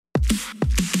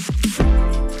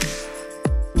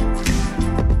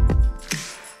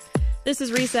This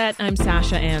is Reset. I'm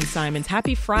Sasha Ann Simons.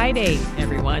 Happy Friday,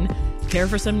 everyone. Care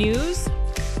for some news?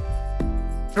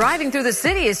 Driving through the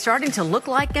city is starting to look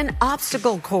like an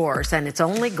obstacle course, and it's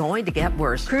only going to get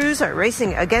worse. Crews are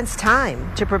racing against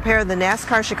time to prepare the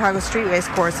NASCAR Chicago Street Race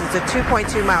course. It's a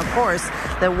 2.2-mile course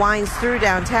that winds through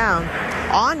downtown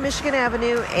on Michigan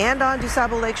Avenue and on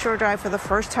DuSable Lakeshore Drive for the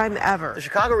first time ever. The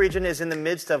Chicago region is in the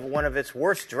midst of one of its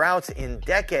worst droughts in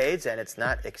decades, and it's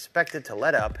not expected to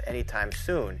let up anytime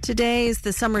soon. Today is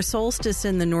the summer solstice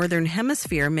in the northern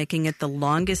hemisphere, making it the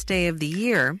longest day of the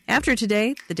year. After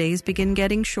today, the days begin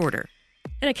getting shorter.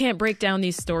 And I can't break down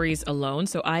these stories alone,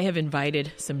 so I have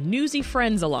invited some newsy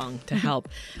friends along to help.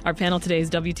 Our panel today is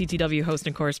WTTW host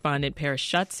and correspondent Paris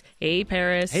Schutz. Hey,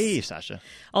 Paris. Hey, Sasha.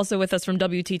 Also with us from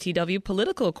WTTW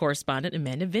political correspondent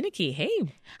Amanda Vinicky. Hey.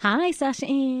 Hi, Sasha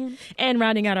Ann. And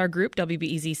rounding out our group,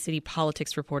 WBEZ city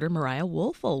politics reporter Mariah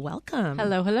Woelfel. Welcome.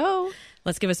 Hello, hello.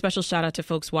 Let's give a special shout out to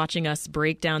folks watching us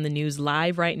break down the news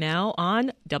live right now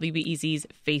on WBEZ's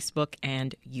Facebook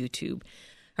and YouTube.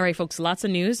 All right, folks, lots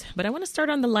of news, but I want to start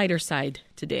on the lighter side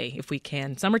today, if we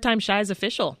can. Summertime Shy is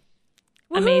official.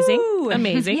 Amazing.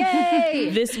 Yay!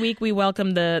 This week, we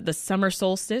welcome the summer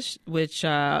solstice, which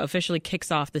officially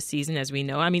kicks off the season, as we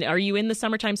know. I mean, are you in the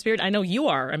summertime spirit? I know you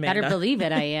are, Amanda. Better believe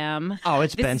it, I am. Oh,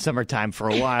 it's been summertime for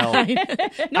a while. No,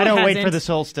 I don't wait for the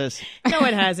solstice. No,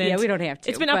 it hasn't. Yeah, we don't have to.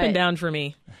 It's been up and down for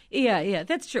me. Yeah,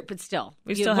 that's true, but still.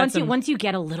 Once you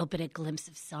get a little bit of glimpse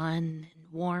of sun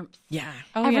and warmth,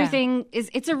 everything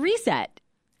it's a reset.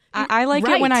 I like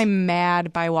it when I'm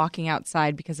mad by walking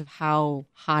outside because of how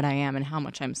hot I am and how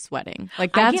much I'm sweating.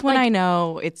 Like, that's when I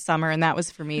know it's summer, and that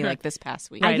was for me, like, this past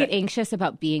week. I get anxious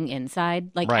about being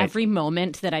inside. Like, every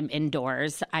moment that I'm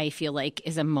indoors, I feel like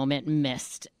is a moment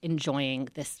missed enjoying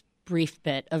this brief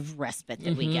bit of respite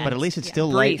that we get. But at least it's still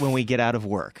light when we get out of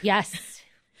work. Yes.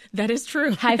 That is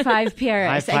true. High five,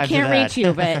 Paris. High five I can't to that. reach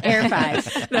you, but air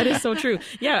five. That is so true.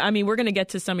 Yeah, I mean, we're going to get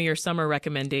to some of your summer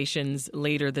recommendations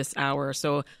later this hour,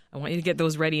 so I want you to get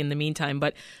those ready in the meantime.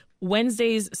 But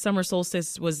Wednesday's summer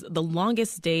solstice was the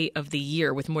longest day of the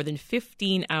year with more than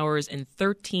 15 hours and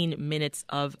 13 minutes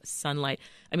of sunlight.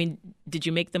 I mean, did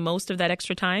you make the most of that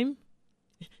extra time?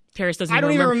 Paris doesn't I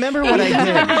don't even remember what I did.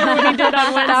 what he did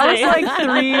on Wednesday. That was like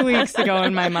 3 weeks ago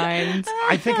in my mind.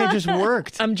 I think I just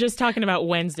worked. I'm just talking about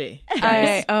Wednesday.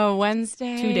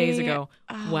 Wednesday. 2 days ago.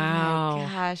 Oh, wow. my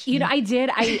gosh. You know, I did.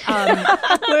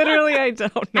 Literally, I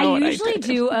don't know. I usually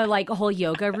do a whole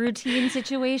yoga routine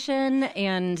situation,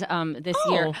 and this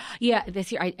year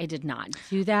I did not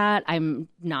do that. I'm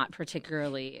not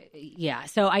particularly,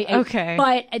 So Okay.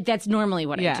 but that's normally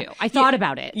what I do. I thought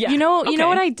about it. Yeah. You know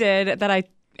what I did that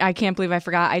I can't believe I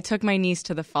forgot? I took my niece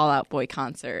to the Fall Out Boy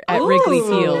concert at Wrigley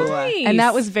Field. Nice. And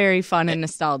that was very fun and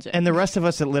nostalgic. And the rest of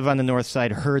us that live on the north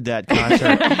side heard that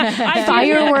concert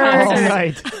Fireworks. all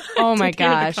night. Oh my Did hear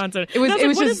the gosh. concert. It was What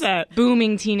is just that?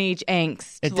 booming teenage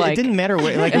angst. It didn't matter.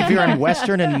 Like, if you're in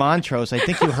Western and Montrose, I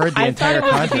think you heard the I entire thought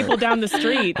it was the concert. people down the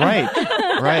street.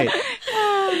 Right.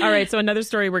 All right, so another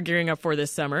story we're gearing up for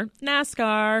this summer,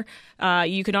 NASCAR.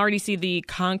 You can already see the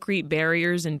concrete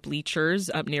barriers and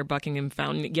bleachers up near Buckingham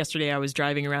Fountain. Yesterday I was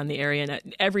driving around the area, and at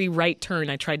every right turn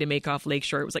I tried to make off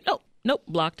Lakeshore, it was like, oh, nope,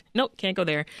 blocked. Nope, can't go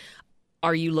there.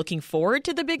 Are you looking forward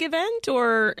to the big event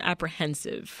or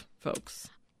apprehensive, folks?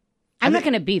 I'm not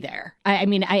going to be there. I'm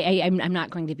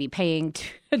not going to be paying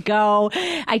to go.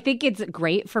 I think it's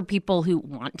great for people who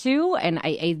want to, and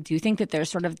I do think that there's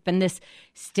sort of been this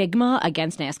stigma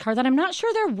against NASCAR that I'm not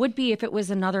sure there would be if it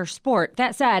was another sport.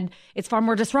 That said, it's far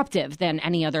more disruptive than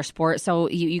any other sport, so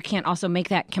you can't also make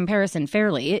that comparison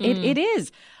fairly. It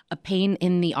is a pain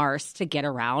in the arse to get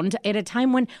around at a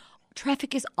time when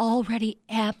traffic is already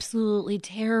absolutely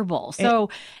terrible. So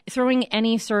throwing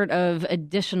any sort of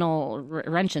additional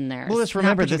wrench in there Well, let's is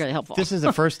remember not particularly helpful. this is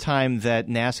the first time that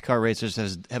NASCAR racers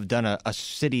have done a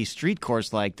city street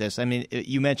course like this. I mean,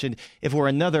 you mentioned if we're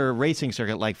another racing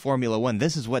circuit like Formula One,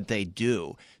 this is what they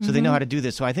do. So they know how to do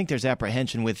this. So I think there's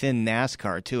apprehension within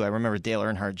NASCAR, too. I remember Dale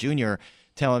Earnhardt Jr.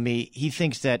 telling me he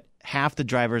thinks that half the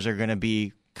drivers are going to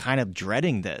be kind of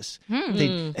dreading this.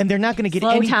 And they're not going to get Slow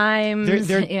any times.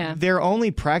 They're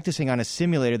only practicing on a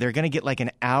simulator. They're going to get like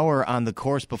an hour on the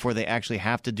course before they actually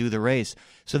have to do the race.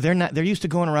 So they're used to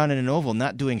going around in an oval,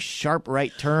 not doing sharp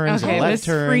right turns and left this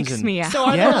turns. freaks me out. So,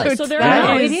 are Yeah. so there That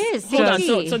are it is. Hold on.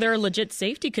 Safety. So there are legit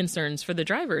safety concerns for the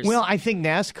drivers. Well, I think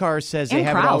NASCAR says they And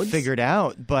have it all crowds. figured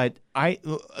out, but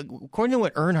according to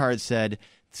what Earnhardt said,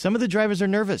 some of the drivers are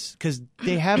nervous because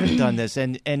they haven't done this,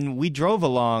 and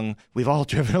we've all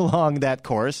driven along that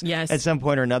course Yes. at some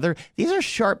point or another. These are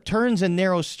sharp turns and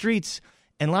narrow streets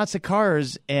and lots of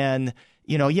cars, and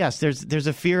yes, there's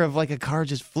a fear of like a car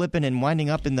just flipping and winding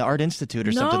up in the Art Institute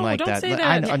or something like don't that. say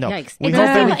that. I know. Yikes.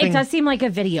 It does seem like a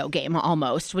video game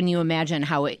almost when you imagine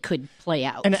how it could play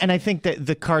out. And I think that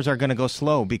the cars are going to go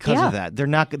slow because of that. They're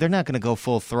not going to go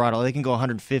full throttle. They can go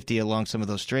 150 along some of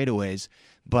those straightaways.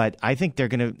 But I think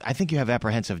you have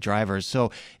apprehensive drivers.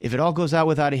 So if it all goes out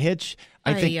without a hitch,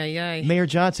 I think Mayor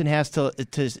Johnson has to.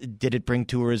 Did it bring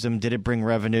tourism? Did it bring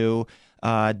revenue?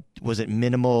 Was it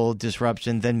minimal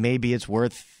disruption? Then maybe it's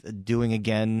worth doing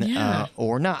again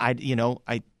or not.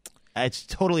 It's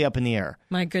totally up in the air.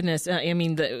 My goodness.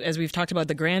 As we've talked about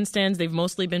the grandstands, they've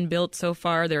mostly been built so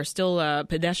far. There are still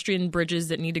pedestrian bridges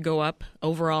that need to go up.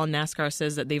 Overall, NASCAR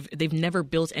says that they've never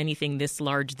built anything this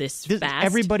large, this fast.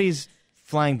 Everybody's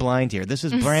flying blind here. This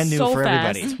is brand new for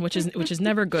everybody. Which is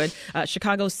never good.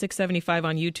 Chicago 675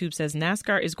 on YouTube says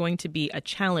NASCAR is going to be a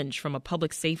challenge from a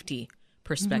public safety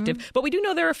perspective, but we do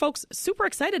know there are folks super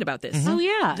excited about this. Oh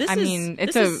yeah, this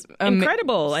is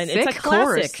incredible, and it's a classic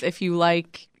course if you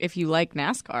like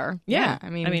NASCAR. Yeah.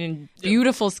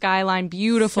 Beautiful skyline,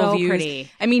 beautiful so views.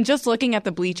 Pretty. Just looking at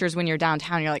the bleachers when you're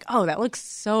downtown, you're like, oh, that looks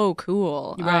so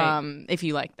cool. Right. If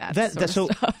you like that. All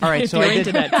right, so I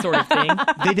did that sort of thing.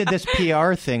 They did this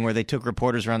PR thing where they took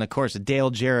reporters around the course.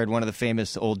 Dale Jarrett, one of the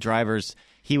famous old drivers.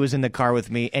 He was in the car with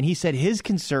me, and he said his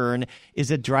concern is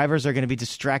that drivers are going to be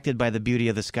distracted by the beauty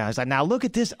of the sky. I was like, now look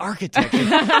at this architecture.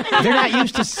 They're not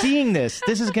used to seeing this.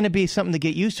 This is going to be something to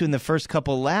get used to in the first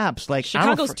couple laps. Like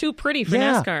Chicago's too pretty for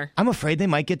NASCAR. I'm afraid they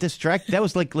might get distracted. That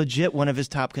was like legit one of his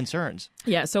top concerns.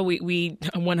 Yeah, so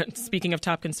speaking of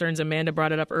top concerns, Amanda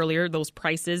brought it up earlier, those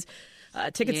prices.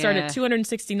 Tickets start at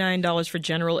 $269 for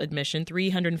general admission,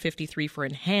 $353 for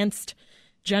enhanced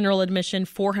general admission,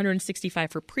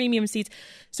 $465 for premium seats.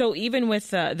 So even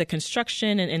with the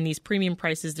construction and these premium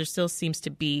prices, there still seems to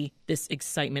be this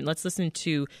excitement. Let's listen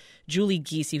to Julie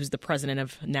Giese, who's the president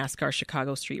of NASCAR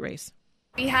Chicago Street Race.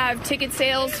 We have ticket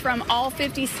sales from all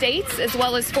 50 states as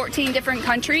well as 14 different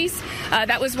countries.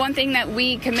 That was one thing that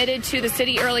we committed to the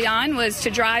city early on, was to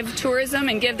drive tourism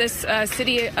and give this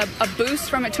city a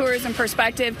boost from a tourism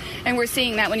perspective. And we're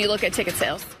seeing that when you look at ticket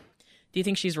sales. Do you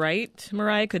think she's right,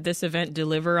 Mariah? Could this event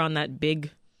deliver on that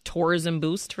big tourism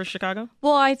boost for Chicago?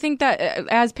 Well, I think that,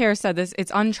 as Paris said,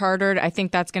 it's uncharted. I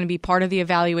think that's going to be part of the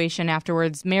evaluation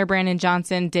afterwards. Mayor Brandon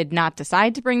Johnson did not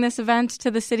decide to bring this event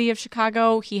to the city of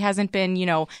Chicago. He hasn't been,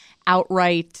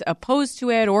 outright opposed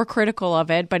to it or critical of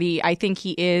it, but I think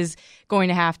he is going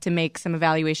to have to make some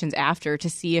evaluations after to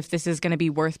see if this is going to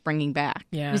be worth bringing back.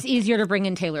 Yeah. It was easier to bring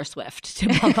in Taylor Swift to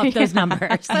bump up those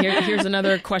numbers. Here's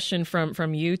another question from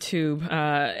YouTube.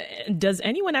 Does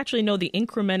anyone actually know the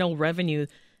incremental revenue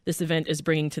this event is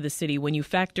bringing to the city when you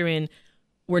factor in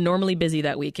we're normally busy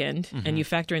that weekend and you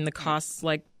factor in the costs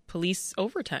like police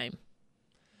overtime?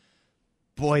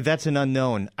 Boy, that's an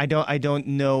unknown. I don't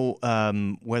know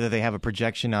whether they have a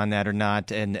projection on that or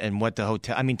not, and what the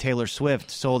hotel. I mean, Taylor Swift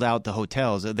sold out the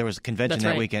hotels. There was a convention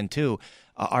that weekend too.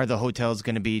 Are the hotels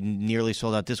going to be nearly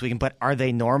sold out this weekend? But are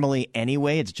they normally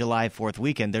anyway? It's July 4th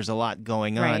weekend. There's a lot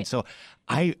going on. Right. So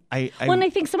and I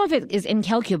think some of it is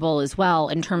incalculable as well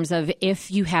in terms of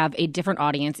if you have a different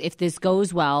audience, if this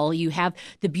goes well, you have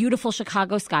the beautiful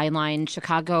Chicago skyline.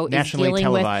 Chicago nationally is dealing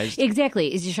televised. with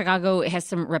exactly. Chicago has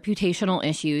some reputational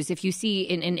issues. If you see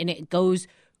and it goes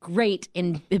great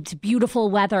and it's beautiful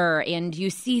weather and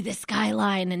you see the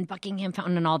skyline and Buckingham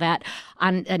Fountain and all that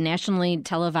on a nationally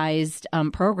televised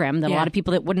program that a lot of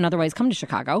people that wouldn't otherwise come to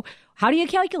Chicago. How do you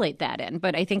calculate that in?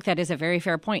 But I think that is a very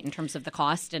fair point in terms of the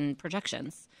cost and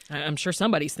projections. I'm sure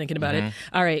somebody's thinking about it.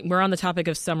 All right, we're on the topic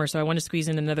of summer, so I want to squeeze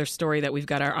in another story that we've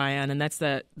got our eye on, and that's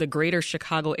the greater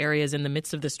Chicago area is in the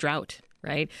midst of this drought,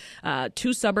 right?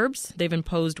 2 suburbs, they've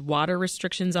imposed water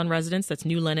restrictions on residents. That's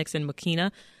New Lenox and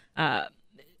Mokina.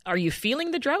 Are you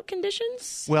feeling the drought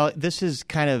conditions? Well, this is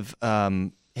kind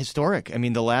of historic. I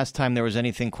mean, the last time there was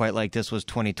anything quite like this was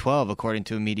 2012, according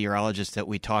to a meteorologist that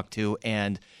we talked to,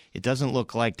 and it doesn't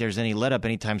look like there's any let-up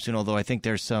anytime soon, although I think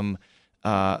there's some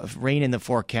rain in the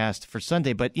forecast for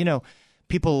Sunday. But,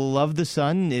 people love the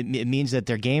sun. It means that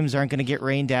their games aren't going to get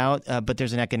rained out, but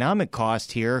there's an economic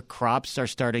cost here. Crops are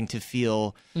starting to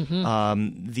feel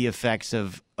the effects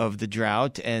of the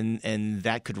drought, and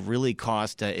that could really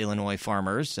cost Illinois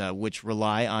farmers, which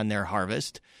rely on their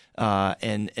harvest.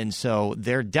 And so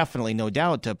they're definitely, no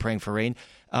doubt, praying for rain.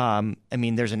 I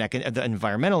mean, there's the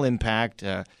environmental impact.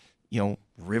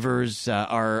 Rivers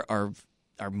are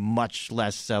much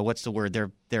less. What's the word?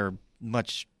 They're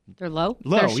much. They're low?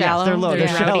 They're shallow. Yes, they're low. They're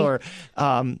rowdy.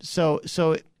 shallower.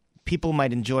 So people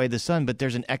might enjoy the sun, but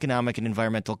there's an economic and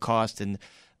environmental cost, and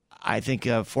I think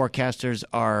forecasters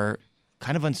are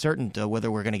kind of uncertain whether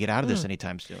we're going to get out of this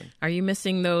anytime soon. Are you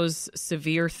missing those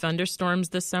severe thunderstorms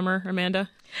this summer, Amanda?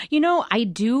 I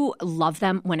do love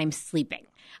them when I'm sleeping.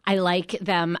 I like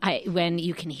them when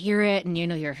you can hear it and,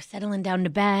 you're settling down to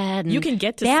bed. And you can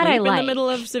get to sleep in the middle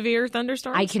of severe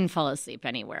thunderstorms? I can fall assupe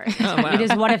anywhere. Oh, wow. It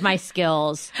is one of my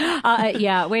skills.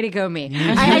 Yeah, way to go me.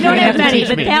 I don't have many,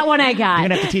 but that one I got. You're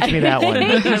going to have to teach me that one.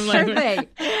 Sure thing.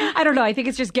 I don't know. I think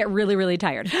it's just get really, really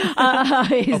tired. Is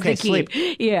okay, the key. sleep.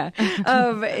 Yeah.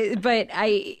 But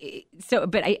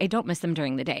I don't miss them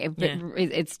during the day. But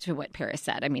it's to what Paris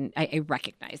said. I mean, I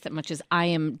recognize that much as I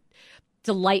am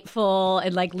delightful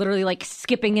and literally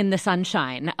skipping in the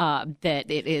sunshine, that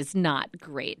it is not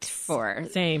great for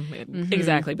same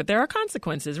exactly, but there are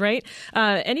consequences, right?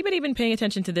 Anybody been paying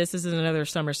attention to this? This is another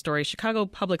summer story. Chicago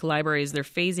Public Libraries, they're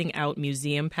phasing out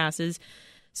museum passes.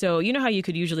 So you know how you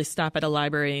could usually stop at a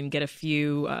library and get a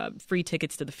few free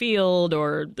tickets to the field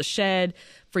or the shed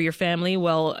for your family?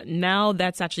 Well, now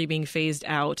that's actually being phased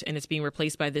out, and it's being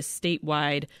replaced by this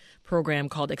statewide program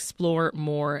called Explore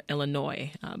More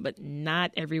Illinois. But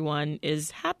not everyone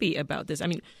is happy about this. I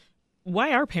mean,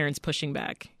 why are parents pushing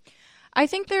back? I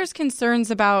think there's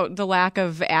concerns about the lack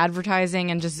of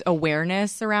advertising and just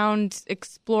awareness around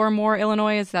Explore More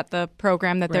Illinois. Is that the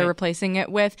program that they're replacing it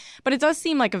with? But it does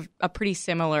seem like a pretty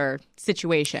similar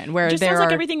situation where it just sounds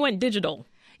like everything went digital.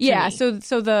 Yeah, so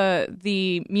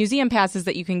the museum passes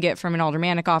that you can get from an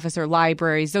aldermanic office or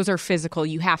libraries, those are physical.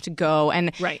 You have to go,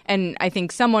 and I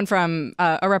think someone from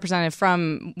a representative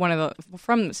from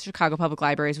from Chicago Public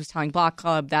Libraries was telling Block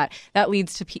Club that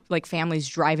leads to families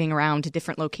driving around to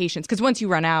different locations, because once you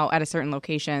run out at a certain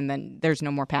location, then there's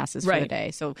no more passes for the day.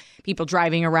 So people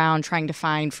driving around trying to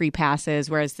find free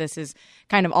passes, whereas this is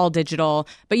kind of all digital.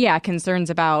 But yeah, concerns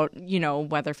about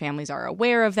whether families are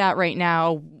aware of that right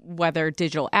now, whether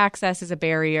digital access is a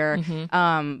barrier.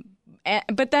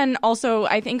 But then also,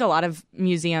 I think a lot of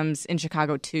museums in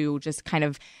Chicago, too, just kind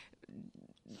of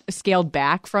scaled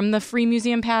back from the free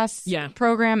museum pass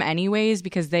program anyways,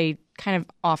 because they kind of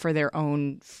offer their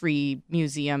own free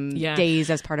museum days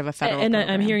as part of a federal program.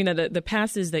 I'm hearing that the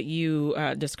passes that you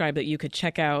described that you could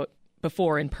check out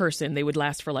before in person, they would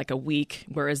last for a week,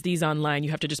 whereas these online, you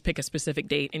have to just pick a specific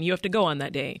date and you have to go on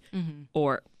that day,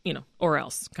 or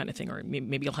else kind of thing, or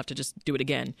maybe you'll have to just do it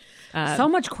again. So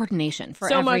much coordination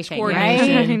for everything. Right?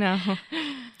 I know.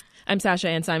 I'm Sasha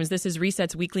Ann Simons. This is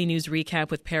Reset's Weekly News Recap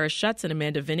with Paris Schutz and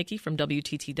Amanda Vinicky from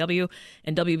WTTW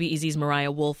and WBEZ's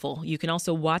Mariah Woelfel. You can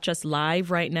also watch us live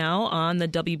right now on the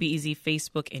WBEZ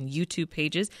Facebook and YouTube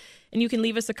pages. And you can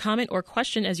leave us a comment or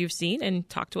question as you've seen and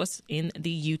talk to us in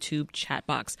the YouTube chat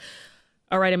box.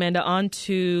 All right, Amanda, on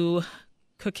to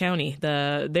Cook County.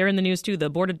 They're in the news, too. The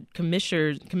Board of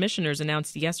Commissioners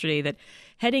announced yesterday that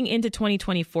heading into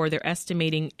 2024, they're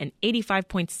estimating an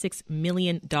 $85.6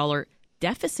 million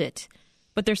deficit.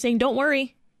 But they're saying, don't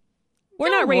worry. We're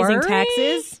not raising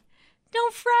taxes.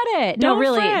 Don't fret it. Don't no,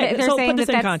 really. fret. They're so saying put this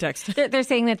in context. They're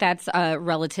saying that that's a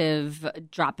relative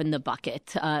drop in the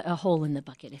bucket, a hole in the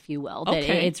bucket, if you will. That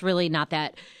it's really not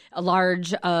that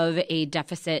large of a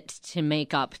deficit to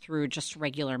make up through just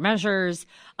regular measures.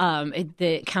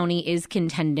 The county is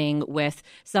contending with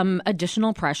some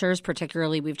additional pressures,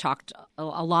 particularly we've talked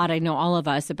a lot, I know all of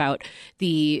us, about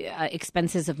the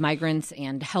expenses of migrants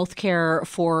and health care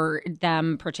for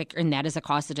them, and that is a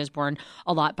cost that is borne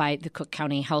a lot by the Cook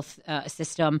County health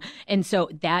system. And so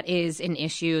that is an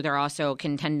issue. They're also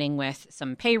contending with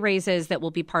some pay raises that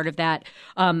will be part of that.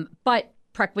 But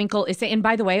Preckwinkle is saying, and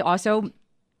by the way, also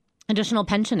additional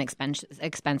pension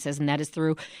expenses, and that is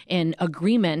through an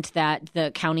agreement that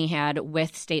the county had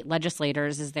with state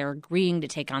legislators as they're agreeing to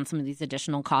take on some of these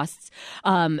additional costs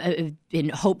in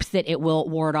hopes that it will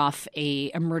ward off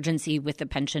a emergency with the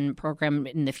pension program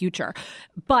in the future.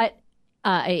 But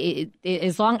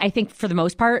as long, I think for the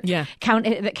most part, the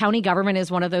county government is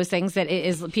one of those things that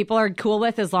people are cool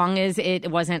with, as long as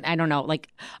it wasn't, I don't know, like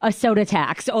a soda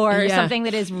tax or something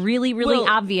that is really, really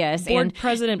obvious. Board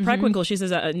President Preckwinkle, she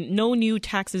says no new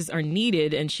taxes are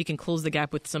needed, and she can close the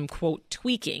gap with some, quote,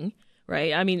 tweaking,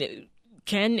 right? I mean,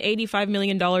 can $85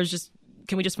 million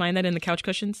can we just find that in the couch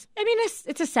cushions? I mean,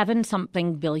 it's a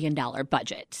 $7-something billion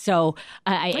budget. So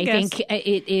I think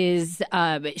it is,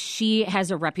 she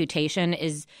has a reputation,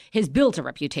 has built a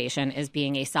reputation as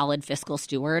being a solid fiscal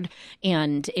steward.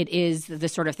 And it is the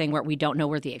sort of thing where we don't know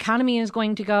where the economy is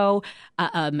going to go.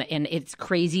 And it's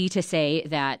crazy to say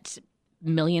that $1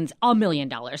 million,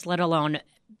 let alone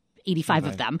 85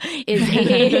 of them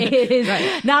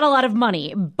is not a lot of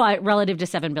money, but relative to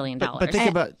 $7 billion. But think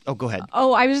about, go ahead.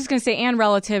 Oh, I was just going to say, and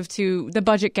relative to the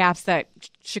budget gaps that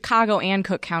Chicago and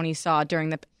Cook County saw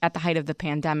at the height of the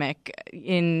pandemic.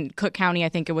 In Cook County, I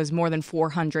think it was more than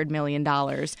 $400 million.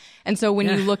 And so when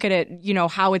you look at it,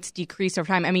 how it's decreased over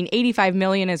time, I mean, $85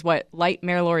 million is what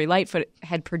Mayor Lori Lightfoot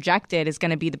had projected is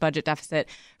going to be the budget deficit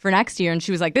for next year. And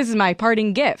she was like, this is my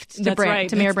parting gift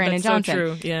to Mayor Brandon Johnson.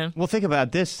 So true. Yeah. Well, think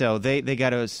about this, though. They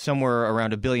got somewhere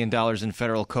around $1 billion in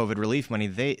federal COVID relief money.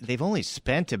 They've only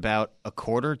spent about a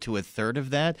quarter to a third of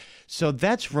that. So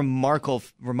that's remarkable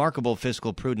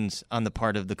fiscal prudence on the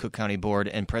part of the Cook County Board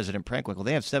and President Prankwinkle.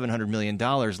 They have $700 million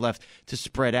left to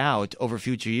spread out over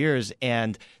future years,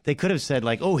 and they could have said,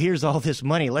 like, oh, here's all this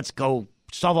money. Let's go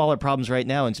solve all our problems right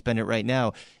now and spend it right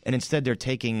now. And instead they're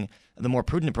taking the more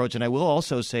prudent approach. And I will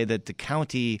also say that the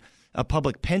county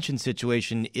public pension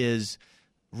situation is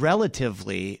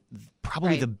relatively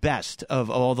probably the best of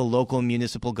all the local and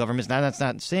municipal governments. Now, that's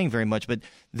not saying very much, but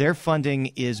their funding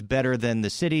is better than the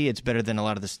city. It's better than a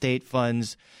lot of the state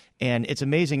funds. And it's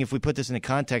amazing if we put this into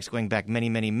context going back many,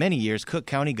 many, many years. Cook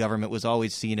County government was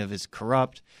always seen as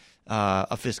corrupt,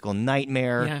 a fiscal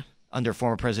nightmare under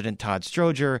former President Todd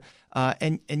Stroger.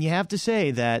 And you have to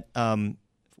say that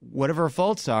whatever our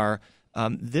faults are,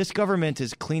 this government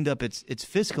has cleaned up its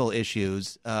fiscal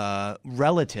issues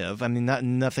relative. I mean,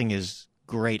 nothing is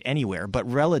great anywhere, but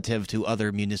relative to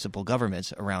other municipal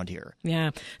governments around here. Yeah.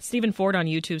 Stephen Ford on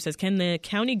YouTube says, can the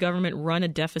county government run a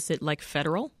deficit like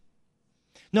federal?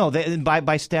 No,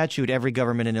 by statute, every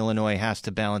government in Illinois has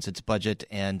to balance its budget,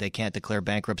 and they can't declare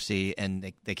bankruptcy,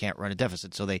 and they can't run a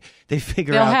deficit. So they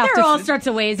figure out. There are all sorts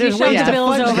of ways. You show the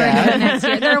bills over the next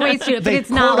year. There are ways to, but it's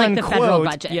not like the federal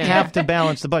budget. Have to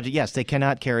balance the budget. Yes, they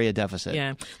cannot carry a deficit.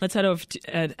 Yeah. Let's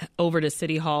head over to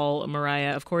City Hall,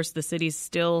 Mariah. Of course, the city's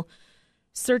still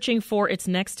searching for its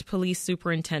next police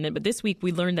superintendent, but this week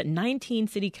we learned that 19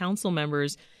 city council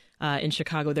members in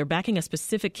Chicago, they're backing a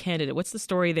specific candidate. What's the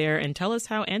story there? And tell us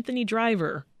how Anthony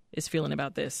Driver is feeling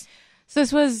about this. So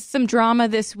this was some drama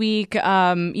this week.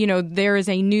 There is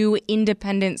a new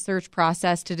independent search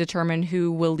process to determine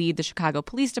who will lead the Chicago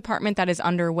Police Department that is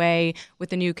underway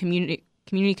with the new Community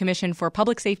Commission for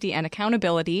Public Safety and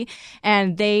Accountability,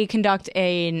 and they conduct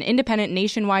an independent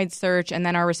nationwide search and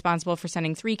then are responsible for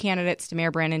sending 3 candidates to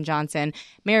Mayor Brandon Johnson.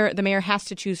 The mayor has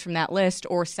to choose from that list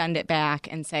or send it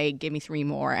back and say, give me 3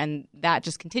 more. And that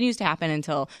just continues to happen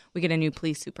until we get a new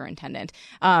police superintendent.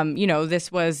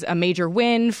 This was a major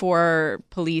win for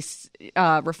police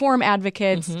reform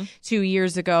advocates 2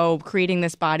 years ago, creating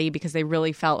this body because they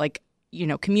really felt like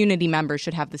community members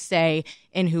should have the say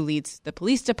in who leads the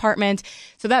police department.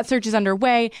 So that search is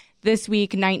underway. This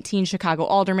week, 19 Chicago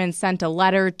aldermen sent a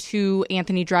letter to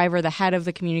Anthony Driver, the head of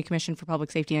the Community Commission for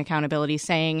Public Safety and Accountability,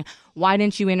 saying, why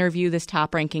didn't you interview this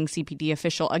top-ranking CPD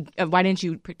official? Why didn't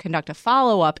you conduct a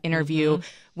follow-up interview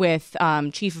with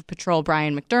Chief of Patrol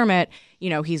Brian McDermott?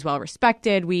 He's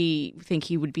well-respected. We think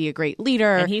he would be a great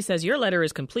leader. And he says, your letter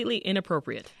is completely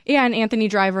inappropriate. Yeah, and Anthony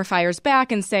Driver fires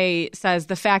back and says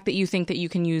the fact that you think that you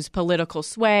can use political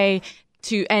sway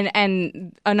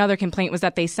and another complaint was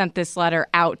that they sent this letter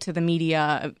out to the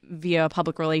media via a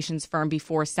public relations firm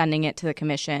before sending it to the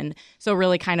commission. So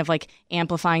really kind of like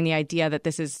amplifying the idea that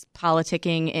this is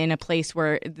politicking in a place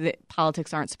where the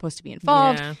politics aren't supposed to be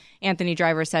involved. Yeah. Anthony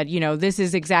Driver said, this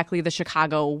is exactly the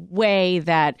Chicago way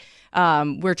that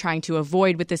we're trying to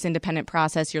avoid with this independent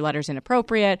process. Your letter's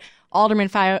inappropriate. Alderman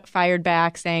fired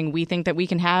back saying, we think that we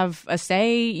can have a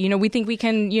say. We think we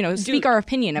can, speak our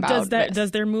opinion about this.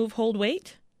 Does their move hold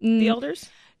weight, the elders?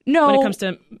 No. When it comes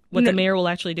to what the mayor will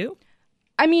actually do?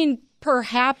 I mean,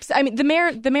 perhaps. I mean, the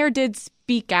mayor did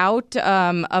speak out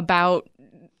about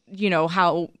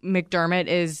how McDermott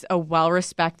is a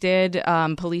well-respected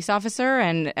police officer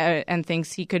and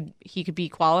thinks he could be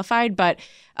qualified. But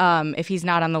if he's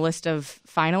not on the list of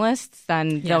finalists,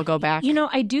 then they'll go back.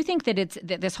 I do think that it's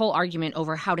this whole argument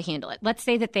over how to handle it. Let's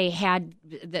say that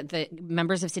the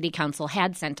members of city council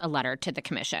had sent a letter to the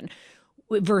commission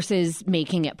versus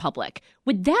making it public.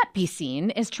 Would that be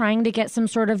seen as trying to get some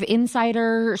sort of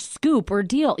insider scoop or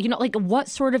deal? What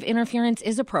sort of interference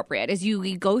is appropriate? As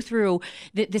you go through,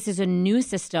 this is a new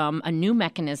system, a new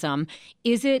mechanism.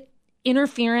 Is it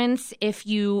interference if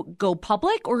you go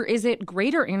public, or is it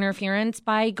greater interference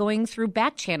by going through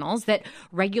back channels that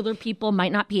regular people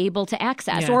might not be able to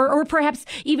access? Yeah. Or perhaps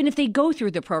even if they go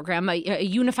through the program, a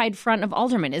unified front of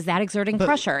aldermen, is that exerting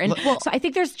pressure? And so I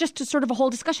think there's just sort of a whole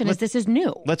discussion as this is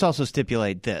new. Let's also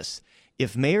stipulate this.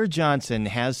 If Mayor Johnson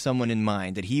has someone in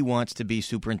mind that he wants to be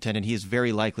superintendent, he is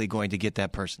very likely going to get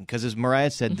that person. Because as Mariah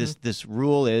said, this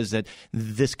rule is that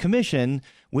this commission,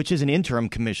 which is an interim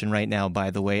commission right now,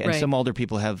 by the way, and some alder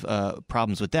people have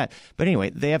problems with that. But anyway,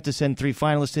 they have to send 3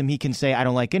 finalists to him. He can say, I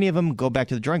don't like any of them, go back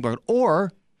to the drawing board.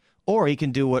 Or Or he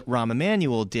can do what Rahm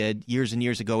Emanuel did years and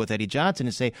years ago with Eddie Johnson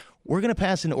and say, we're going to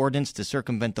pass an ordinance to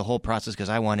circumvent the whole process because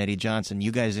I want Eddie Johnson.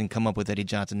 You guys didn't come up with Eddie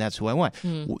Johnson. That's who I want.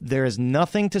 There is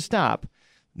nothing to stop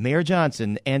Mayor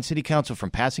Johnson and City Council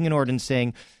from passing an ordinance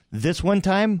saying, this one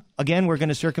time, again, we're going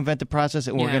to circumvent the process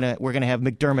and we're going to have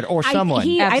McDermott or someone.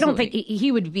 I don't think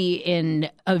he would be in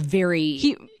a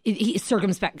very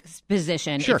circumspect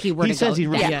position if he were to go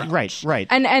that much. Right.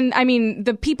 And I mean,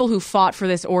 the people who fought for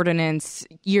this ordinance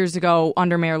years ago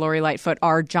under Mayor Lori Lightfoot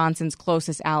are Johnson's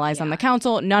closest allies on the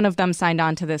council. None of them signed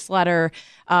on to this letter,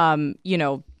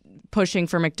 pushing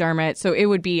for McDermott. So it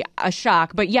would be a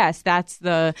shock. But yes, that's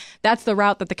the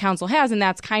route that the council has, and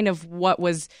that's kind of what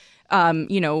was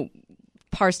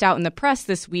parsed out in the press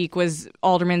this week was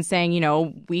aldermen saying,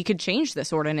 we could change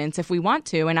this ordinance if we want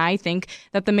to. And I think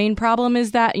that the main problem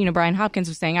is that, Brian Hopkins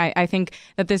was saying, I think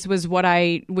that this was what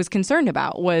I was concerned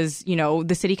about was,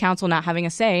 the city council not having a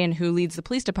say in who leads the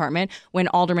police department when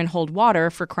aldermen hold water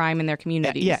for crime in their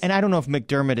communities. Yeah, and I don't know if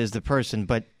McDermott is the person,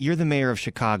 but you're the mayor of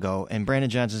Chicago, and Brandon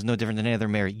Johnson is no different than any other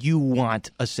mayor. You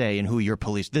want a say in who your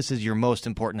police. This is your most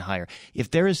important hire.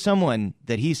 If there is someone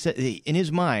that he said in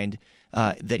his mind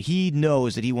that he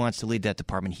knows that he wants to lead that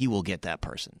department, he will get that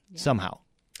person somehow.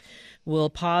 We'll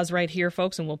pause right here,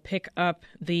 folks, and we'll pick up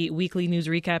the weekly news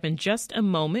recap in just a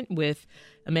moment with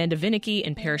Amanda Vinicky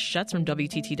and Paris Schutz from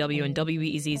WTTW and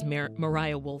WBEZ's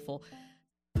Mariah Woelfel.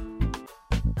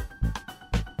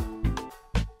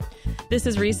 This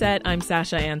is Reset. I'm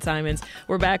Sasha Ann Simons.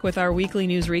 We're back with our weekly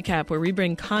news recap where we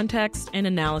bring context and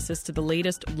analysis to the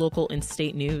latest local and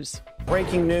state news.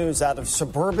 Breaking news out of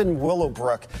suburban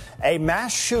Willowbrook. A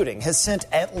mass shooting has sent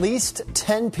at least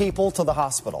 10 people to the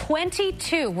hospital.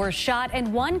 22 were shot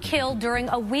and 1 killed during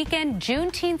a weekend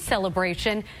Juneteenth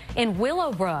celebration in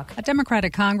Willowbrook. A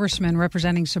Democratic congressman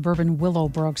representing suburban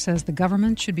Willowbrook says the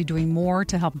government should be doing more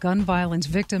to help gun violence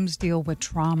victims deal with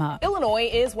trauma. Illinois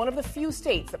is one of the few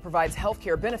states that provides health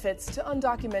care benefits to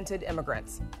undocumented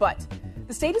immigrants. But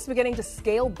the state is beginning to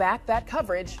scale back that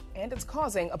coverage, and it's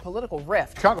causing a political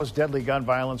rift. Chicago's deadly gun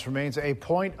violence remains a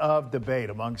point of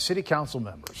debate among city council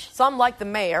members. Some, like the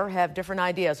mayor, have different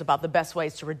ideas about the best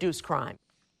ways to reduce crime.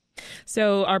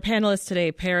 So our panelists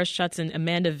today, Paris Schutz and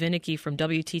Amanda Vinicky from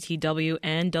WTTW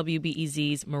and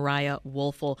WBEZ's Mariah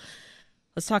Woelfel.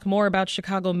 Let's talk more about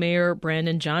Chicago Mayor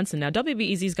Brandon Johnson. Now,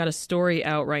 WBEZ's got a story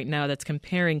out right now that's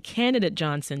comparing candidate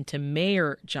Johnson to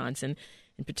Mayor Johnson,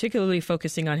 and particularly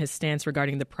focusing on his stance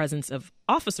regarding the presence of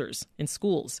officers in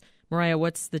schools. Mariah,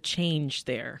 what's the change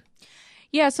there?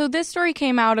 Yeah, so this story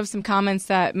came out of some comments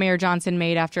that Mayor Johnson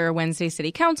made after a Wednesday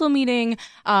city council meeting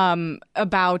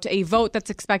about a vote that's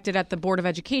expected at the Board of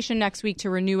Education next week to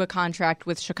renew a contract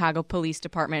with Chicago Police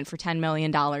Department for $10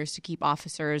 million to keep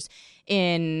officers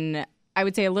in, I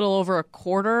would say, a little over a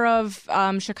quarter of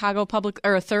Chicago public,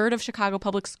 or a third of Chicago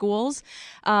public schools.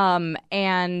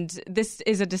 And this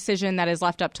is a decision that is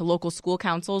left up to local school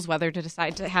councils whether to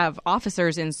decide to have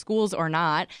officers in schools or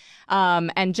not.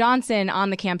 And Johnson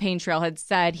on the campaign trail had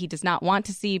said he does not want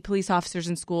to see police officers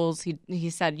in schools. He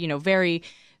said, very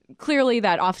clearly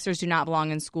that officers do not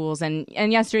belong in schools. And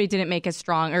yesterday didn't make as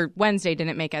strong, or Wednesday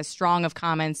didn't make as strong of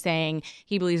comments saying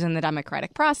he believes in the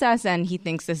democratic process and he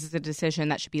thinks this is a decision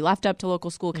that should be left up to local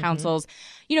school councils.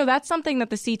 That's something that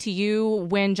the CTU,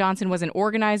 when Johnson was an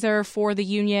organizer for the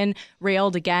union,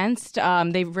 railed against.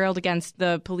 They railed against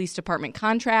the police department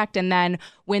contract. And then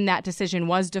when that decision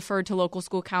was deferred to local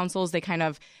school councils, they kind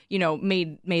of,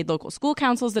 made local school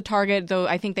councils the target, though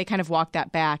I think they kind of walked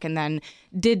that back and then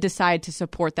did decide to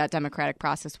support that democratic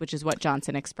process, which is what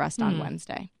Johnson expressed on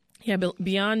Wednesday. Yeah, but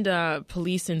beyond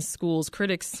police in schools,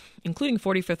 critics, including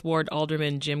 45th Ward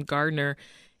Alderman Jim Gardner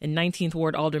and 19th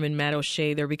Ward Alderman Matt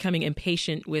O'Shea, they're becoming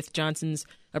impatient with Johnson's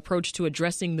approach to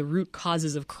addressing the root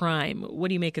causes of crime. What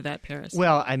do you make of that, Paris?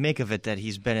 Well, I make of it that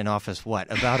he's been in office,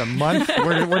 about a month?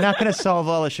 We're not going to solve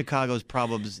all of Chicago's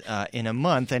problems in a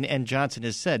month. And Johnson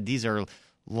has said these are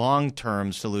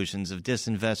long-term solutions of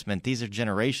disinvestment. These are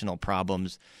generational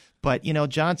problems. But,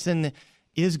 Johnson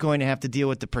is going to have to deal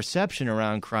with the perception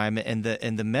around crime and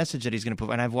the message that he's going to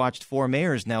put. And I've watched 4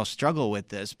 mayors now struggle with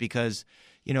this because,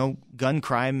 gun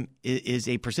crime is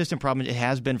a persistent problem. It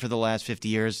has been for the last 50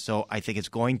 years, so I think it's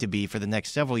going to be for the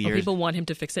next several years. Well, people want him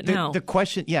to fix it now. The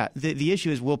question, the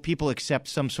issue is, will people accept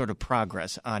some sort of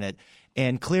progress on it?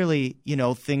 And clearly,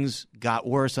 things got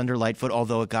worse under Lightfoot,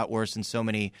 although it got worse in so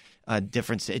many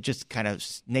different – it just kind of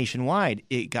nationwide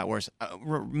it got worse.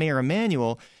 Mayor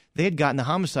Emanuel – they had gotten the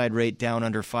homicide rate down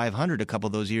under 500 a couple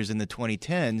of those years in the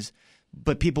 2010s,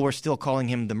 but people were still calling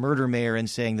him the murder mayor and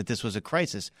saying that this was a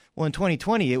crisis. Well, in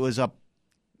 2020, it was up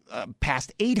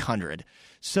past 800.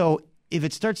 So if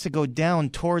it starts to go down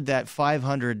toward that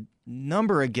 500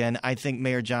 number again, I think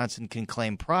Mayor Johnson can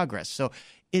claim progress. So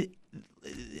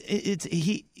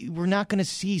we're not going to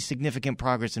see significant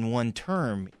progress in one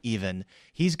term even.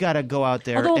 He's got to go out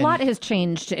there. Although a lot has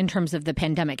changed in terms of the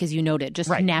pandemic, as you noted,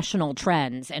 just national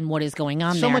trends and what is going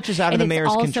on there. So much is out of the mayor's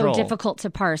control. It's also difficult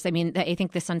to parse. I mean, I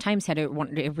think the Sun-Times had a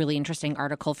really interesting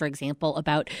article, for example,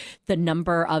 about the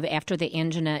number of, after the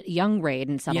Anjanette Young raid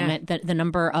and settlement, the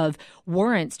number of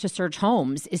warrants to search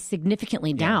homes is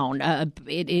significantly down.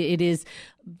 It is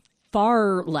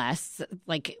far less,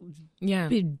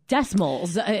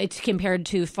 decimals compared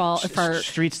to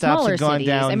street stops had gone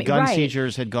down, gun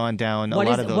seizures had gone down.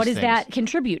 What does that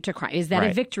contribute to crime? Is that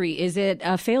a victory? Is it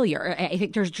a failure? I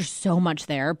think there's just so much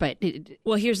there. But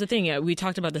well, here's the thing: we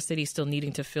talked about the city still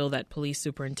needing to fill that police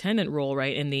superintendent role,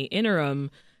 right? In the interim,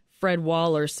 Fred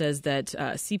Waller says that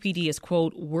CPD is,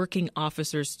 quote, working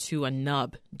officers to a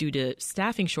nub due to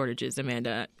staffing shortages.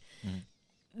 Amanda.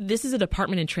 This is a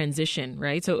department in transition,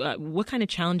 right? So what kind of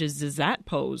challenges does that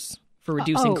pose for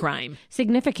reducing crime?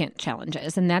 Significant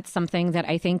challenges. And that's something that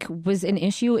I think was an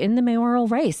issue in the mayoral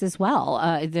race as well.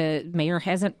 The mayor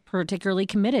hasn't particularly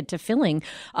committed to filling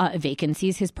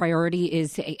vacancies. His priority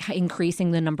is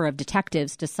increasing the number of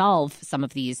detectives to solve some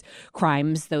of these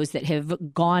crimes, those that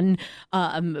have gone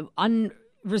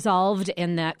unresolved,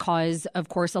 and that cause, of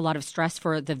course, a lot of stress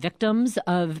for the victims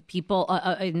of people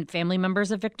and family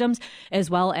members of victims, as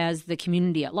well as the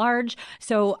community at large.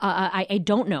 So I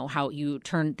don't know how you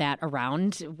turn that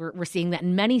around. We're seeing that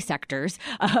in many sectors,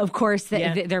 of course,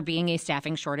 there being a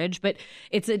staffing shortage, but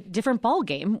it's a different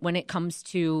ballgame when it comes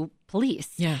to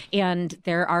police. Yeah. And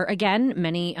there are, again,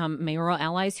 many mayoral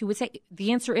allies who would say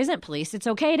the answer isn't police. It's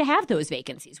okay to have those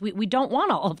vacancies. We don't want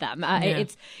all of them.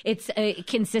 It's a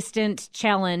consistent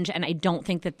challenge, and I don't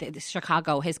think that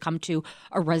Chicago has come to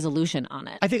a resolution on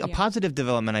it. I think a positive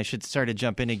development, I should start to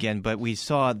jump in again, but we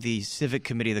saw the Civic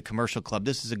Committee of the Commercial Club.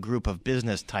 This is a group of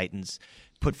business titans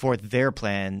put forth their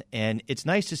plan, and it's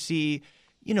nice to see,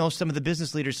 some of the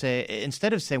business leaders say,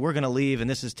 instead of saying we're going to leave and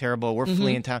this is terrible, we're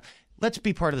fleeing town, let's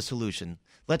be part of the solution.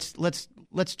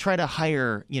 Let's try to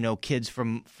hire, kids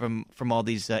from all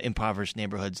these impoverished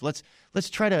neighborhoods. Let's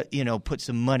try to, put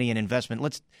some money in investment.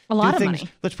 Let's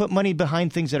put money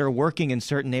behind things that are working in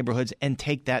certain neighborhoods and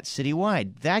take that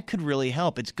citywide. That could really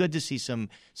help. It's good to see some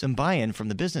buy-in from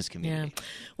the business community. Yeah.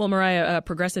 Well, Mariah,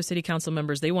 progressive city council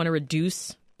members, they want to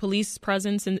reduce police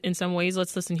presence in some ways.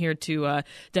 Let's listen here to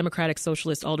Democratic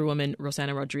Socialist Alderwoman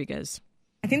Rossana Rodriguez.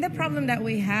 I think the problem that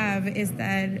we have is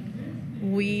that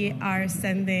we are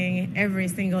sending every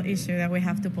single issue that we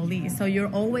have to police. So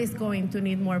you're always going to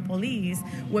need more police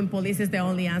when police is the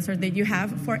only answer that you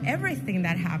have for everything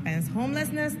that happens.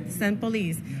 Homelessness, send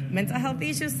police. Mental health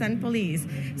issues, send police.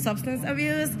 Substance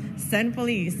abuse, send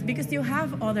police. Because you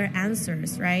have other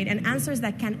answers, right? And answers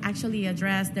that can actually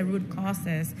address the root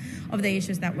causes of the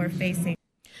issues that we're facing.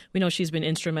 We know she's been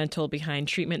instrumental behind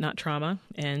Treatment Not Trauma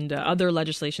and other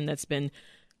legislation that's been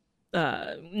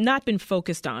not been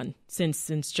focused on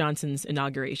since Johnson's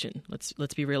inauguration.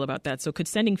 Let's be real about that. So could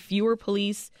sending fewer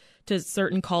police to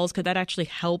certain calls, could that actually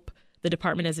help the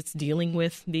department as it's dealing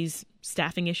with these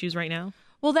staffing issues right now?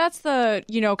 Well, that's the,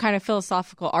 kind of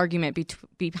philosophical argument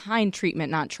behind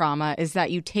Treatment Not Trauma, is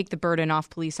that you take the burden off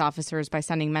police officers by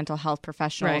sending mental health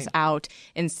professionals out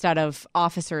instead of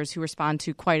officers who respond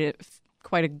to quite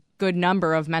a good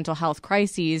number of mental health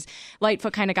crises.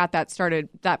 Lightfoot kind of got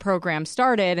that program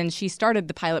started, and she started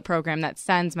the pilot program that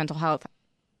sends mental health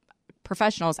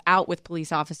professionals out with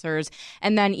police officers.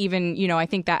 And then even, I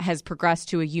think that has progressed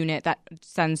to a unit that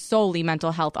sends solely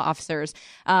mental health officers.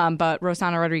 But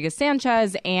Rossana Rodriguez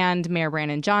Sanchez and Mayor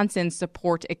Brandon Johnson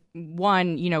support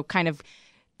kind of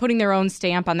putting their own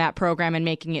stamp on that program and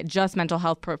making it just mental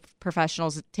health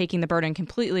professionals, taking the burden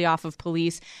completely off of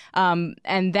police.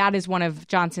 And that is one of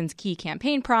Johnson's key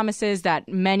campaign promises that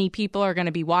many people are going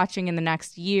to be watching in the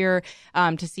next year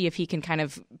to see if he can kind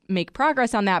of make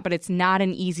progress on that. But it's not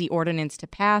an easy ordinance to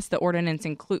pass. The ordinance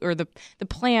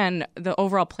the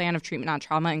overall plan of Treatment Not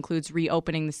Trauma includes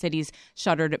reopening the city's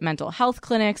shuttered mental health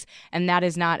clinics. And that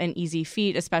is not an easy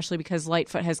feat, especially because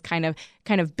Lightfoot has kind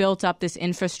of built up this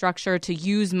infrastructure to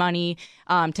use money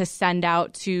to send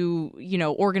out to,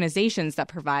 organizations that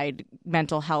provide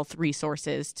mental health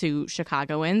resources to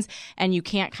Chicagoans. And you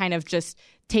can't kind of just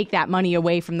take that money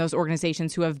away from those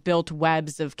organizations who have built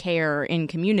webs of care in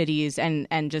communities and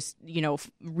just,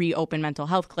 reopen mental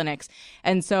health clinics.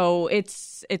 And so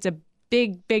it's a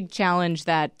big challenge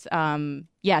that,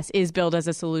 is billed as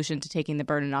a solution to taking the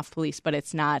burden off police, but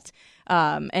it's not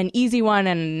an easy one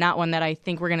and not one that I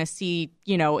think we're going to see,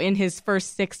 in his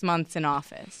first 6 months in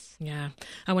office. Yeah.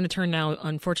 I want to turn now,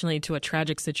 unfortunately, to a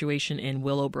tragic situation in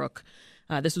Willowbrook.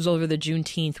 This was over the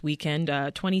Juneteenth weekend.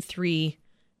 23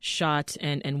 shot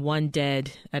and 1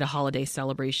 dead at a holiday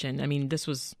celebration. I mean, this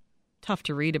was tough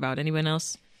to read about. Anyone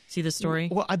else see this story?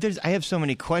 Well, I have so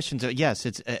many questions. Yes,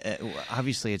 it's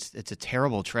obviously it's a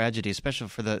terrible tragedy, especially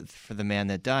for the man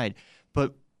that died.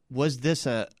 But was this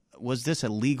a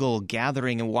legal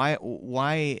gathering, and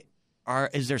why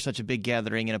is there such a big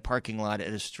gathering in a parking lot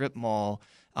at a strip mall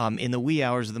in the wee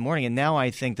hours of the morning? And now I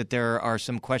think that there are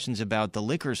some questions about the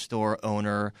liquor store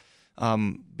owner,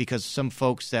 because some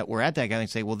folks that were at that gathering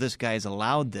say, well, this guy's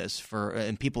allowed this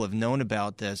and people have known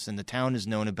about this, and the town has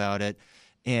known about it,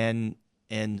 and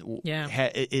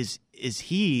is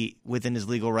he within his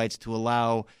legal rights to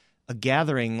allow a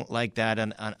gathering like that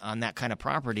on that kind of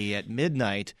property at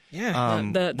midnight?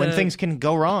 When things can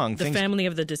go wrong. The family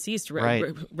of the deceased, right.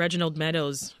 Reginald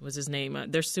Meadows was his name.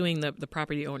 They're suing the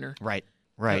property owner. Right.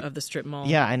 Of the strip mall.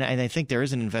 Yeah, and I think there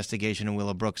is an investigation in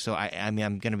Willowbrook, so I'm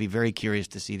going to be very curious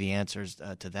to see the answers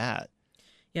to that.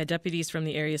 Yeah, deputies from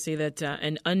the area say that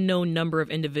an unknown number of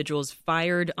individuals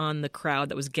fired on the crowd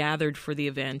that was gathered for the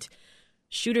event.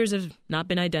 Shooters have not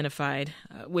been identified,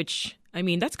 which, I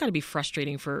mean, that's got to be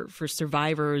frustrating for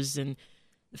survivors and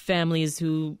families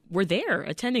who were there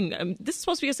attending. This is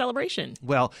supposed to be a celebration.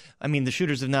 Well, I mean, the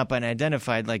shooters have not been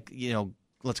identified. Like,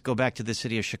 let's go back to the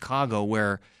city of Chicago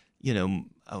where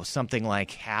something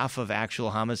like half of actual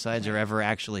homicides are ever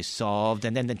actually solved,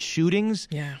 and then the shootings,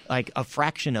 like a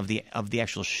fraction of the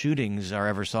actual shootings are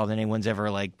ever solved, and anyone's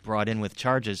ever like brought in with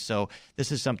charges. So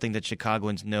this is something that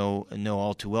Chicagoans know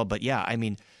all too well. But yeah, I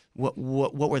mean, what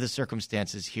were the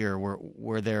circumstances here?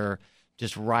 Were there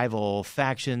just rival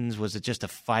factions? Was it just a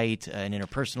fight, an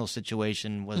interpersonal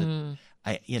situation? Was it?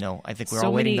 I think we're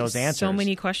all waiting those answers. So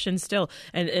many questions still.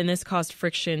 And this caused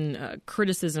friction,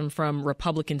 criticism from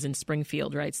Republicans in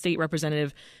Springfield, right? State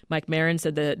Representative Mike Marin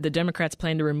said the Democrats'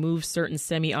 plan to remove certain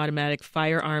semi-automatic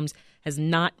firearms has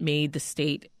not made the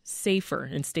state safer.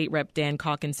 And State Rep Dan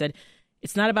Calkins said,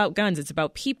 it's not about guns, it's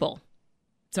about people.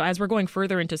 So as we're going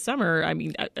further into summer, I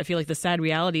mean, I feel like the sad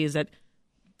reality is that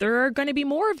there are going to be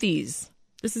more of these.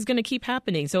 This is going to keep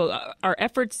happening. So our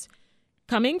efforts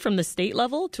coming from the state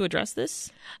level to address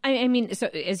this? I mean, so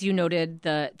as you noted,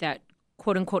 that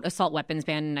quote-unquote assault weapons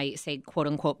ban, and I say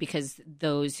quote-unquote because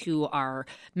those who are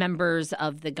members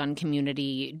of the gun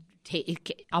community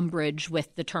take umbrage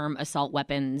with the term assault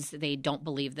weapons. They don't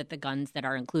believe that the guns that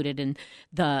are included in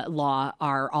the law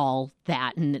are all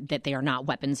that and that they are not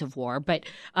weapons of war. But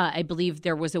I believe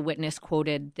there was a witness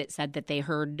quoted that said that they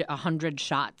heard 100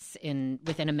 shots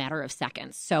within a matter of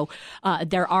seconds. So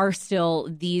there are still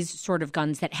these sort of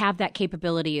guns that have that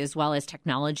capability, as well as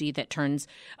technology that turns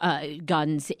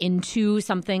guns into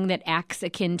something that acts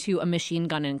akin to a machine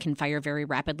gun and can fire very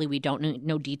rapidly. We don't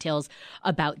know details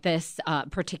about this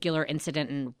particular incident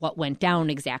and what went down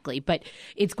exactly, but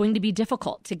it's going to be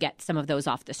difficult to get some of those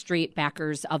off the street.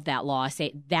 Backers of that law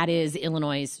say that is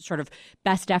Illinois' sort of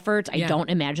best effort. I don't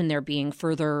imagine there being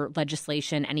further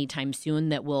legislation anytime soon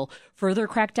that will further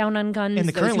crack down on guns. And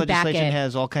the current legislation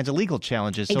has all kinds of legal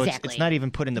challenges, so it's not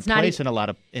even put into place in a lot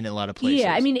of places.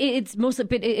 Yeah, I mean, it's mostly,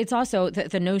 but it's also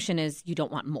the notion is you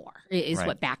don't want more is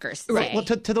what backers say. Right. Well,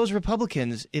 to those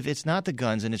Republicans, if it's not the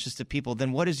guns and it's just the people,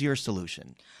 then what is your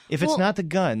solution? If it's not the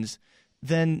guns,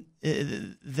 then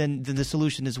the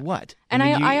solution is what? And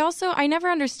I never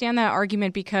understand that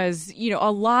argument because,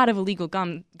 a lot of illegal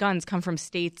guns come from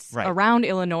states around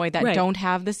Illinois that don't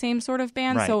have the same sort of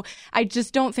ban. Right. So I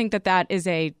just don't think that is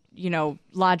a,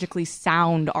 logically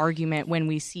sound argument when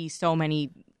we see so many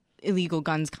illegal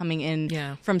guns coming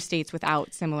in from states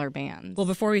without similar bans. Well,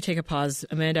 before we take a pause,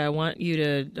 Amanda, I want you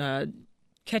to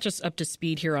catch us up to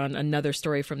speed here on another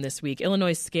story from this week. Illinois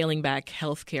is scaling back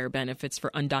health care benefits for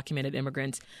undocumented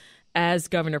immigrants as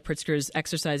Governor Pritzker is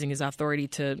exercising his authority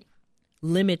to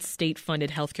limit state-funded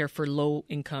health care for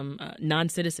low-income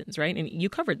non-citizens, right? And you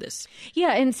covered this.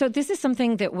 Yeah, and so this is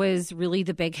something that was really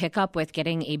the big hiccup with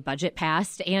getting a budget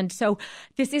passed. And so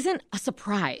this isn't a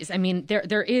surprise. I mean,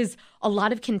 there is a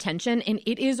lot of contention, and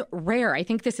it is rare. I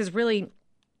think this is really,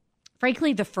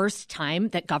 frankly, the first time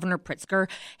that Governor Pritzker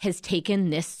has taken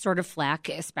this sort of flack,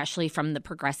 especially from the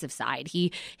progressive side.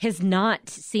 He has not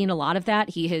seen a lot of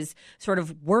that. He has sort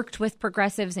of worked with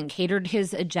progressives and catered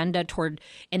his agenda toward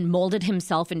and molded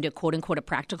himself into, quote unquote, a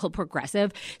practical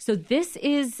progressive. So this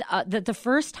is the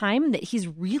first time that he's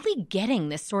really getting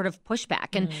this sort of pushback.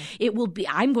 And it will be,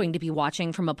 I'm going to be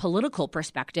watching from a political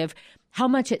perspective how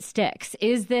much it sticks.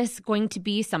 Is this going to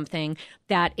be something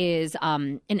that is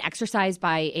an exercise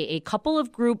by a couple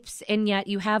of groups, and yet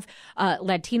you have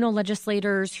Latino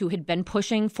legislators who had been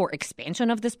pushing for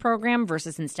expansion of this program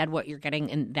versus instead what you're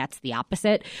getting, and that's the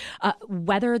opposite.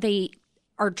 Whether they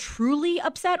are truly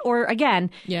upset, or again,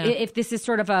 if this is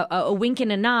sort of a wink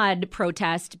and a nod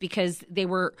protest because they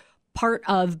were part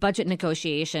of budget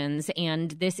negotiations,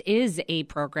 and this is a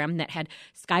program that had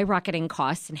skyrocketing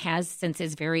costs and has since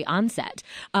its very onset.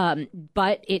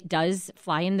 But it does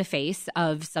fly in the face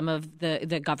of some of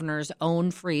the governor's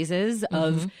own phrases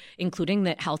of including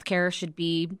that healthcare should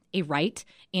be a right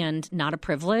and not a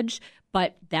privilege,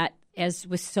 but that, as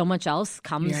with so much else,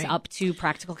 comes up to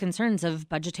practical concerns of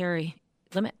budgetary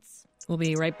limits. We'll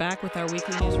be right back with our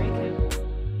weekly news recap.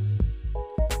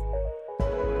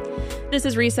 This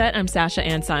is Reset. I'm Sasha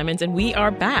Ann Simons, and we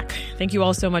are back. Thank you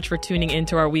all so much for tuning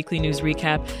into our weekly news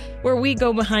recap, where we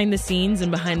go behind the scenes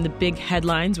and behind the big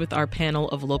headlines with our panel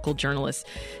of local journalists.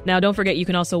 Now, don't forget, you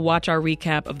can also watch our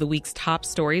recap of the week's top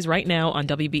stories right now on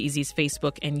WBEZ's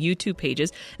Facebook and YouTube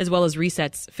pages, as well as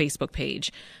Reset's Facebook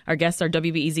page. Our guests are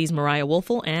WBEZ's Mariah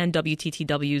Woelfel and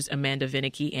WTTW's Amanda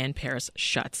Vinicky and Paris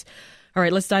Schutz. All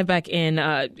right, let's dive back in.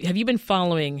 Have you been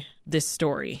following this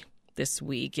story this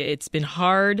week? It's been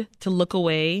hard to look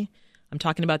away. I'm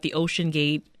talking about the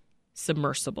OceanGate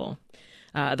submersible.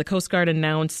 The Coast Guard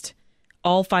announced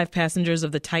all 5 passengers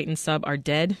of the Titan sub are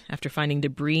dead after finding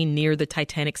debris near the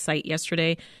Titanic site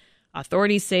yesterday.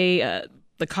 Authorities say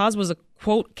the cause was a,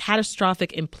 quote,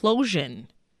 catastrophic implosion.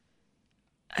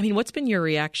 I mean, what's been your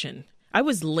reaction? I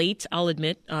was late, I'll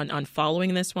admit, on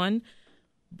following this one,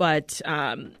 but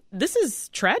this is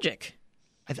tragic.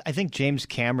 I think James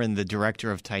Cameron, the director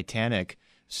of Titanic,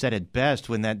 said it best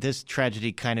when that this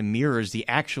tragedy kind of mirrors the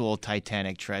actual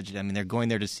Titanic tragedy. I mean, they're going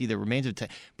there to see the remains of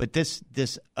but this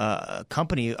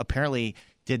company apparently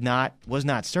was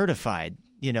not certified,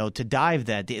 to dive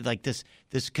that. Like this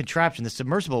contraption, the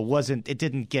submersible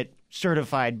didn't get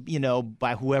certified,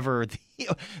 by whoever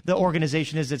the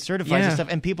organization is that certifies this stuff.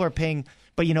 And people are paying,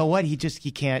 but you know what? He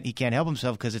can't help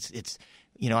himself because it's.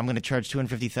 I'm going to charge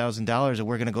 $250,000 and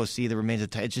we're going to go see the remains of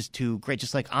Titanic. It's just too great.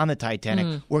 Just like on the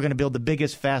Titanic, we're going to build the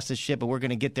biggest, fastest ship, but we're going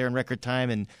to get there in record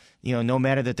time. And, no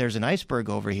matter that there's an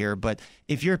iceberg over here. But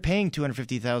if you're paying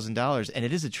 $250,000, and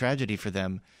it is a tragedy for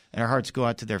them, and our hearts go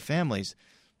out to their families,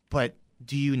 but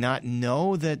do you not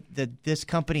know that this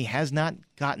company has not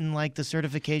gotten like the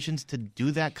certifications to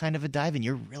do that kind of a dive, and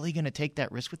you're really going to take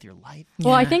that risk with your life?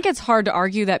 Well, I think it's hard to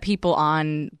argue that people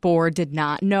on board did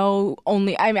not know.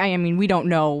 I mean, we don't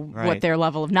know what their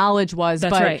level of knowledge was.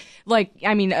 That's but right.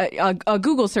 A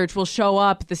Google search will show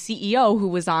up the CEO who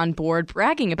was on board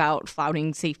bragging about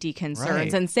flouting safety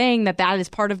concerns and saying that is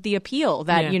part of the appeal.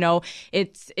 That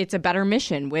it's a better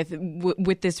mission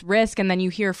with this risk. And then you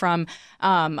hear from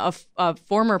a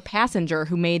former passenger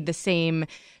who made the same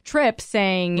trip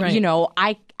saying,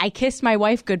 I kissed my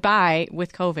wife goodbye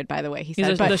with COVID, by the way. He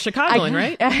said, the Chicagoan,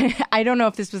 right? I don't know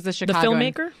if this was the Chicagoan. The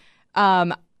filmmaker?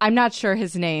 I'm not sure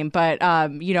his name, but,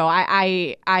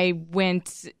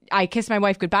 I kissed my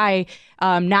wife goodbye,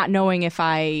 not knowing if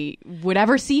I would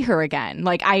ever see her again.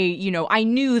 Like I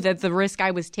knew that the risk I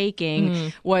was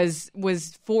taking was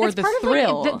for it's the part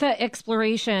thrill. Of the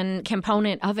exploration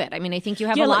component of it. I mean, I think you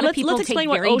have a lot of people let's explain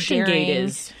take what OceanGate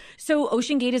is. So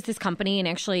OceanGate is this company, and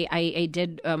actually I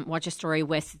did watch a story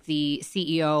with the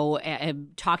CEO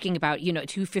talking about,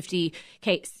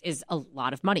 $250K is a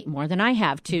lot of money, more than I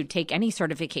have to take any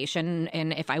certification.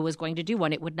 And if I was going to do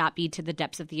one, it would not be to the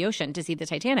depths of the ocean to see the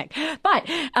Titanic. But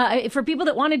for people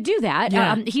that want to do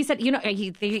that, he said,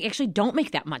 they actually don't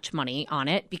make that much money on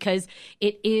it because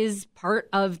it is part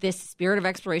of this spirit of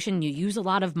exploration. You use a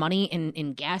lot of money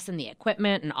in gas and the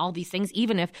equipment and all these things,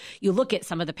 even if you look at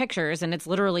some of the pictures and it's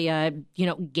literally a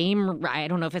game. I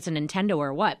don't know if it's a Nintendo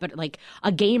or what, but like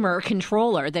a gamer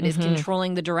controller that is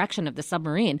controlling the direction of the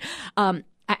submarine.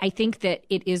 I think that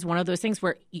it is one of those things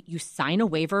where you sign a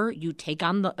waiver, you take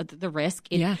on the risk.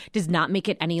 It does not make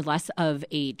it any less of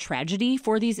a tragedy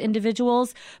for these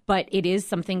individuals, but it is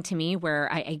something to me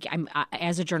where I'm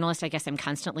as a journalist, I guess I'm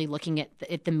constantly looking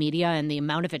at the media and the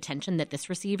amount of attention that this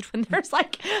received when there's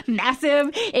like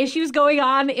massive issues going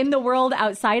on in the world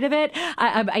outside of it.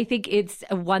 I think it's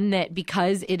one that,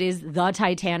 because it is the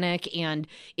Titanic and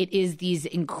it is these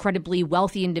incredibly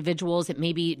wealthy individuals, it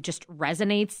maybe just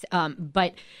resonates,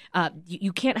 but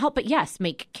you can't help but,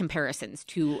 make comparisons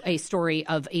to a story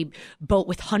of a boat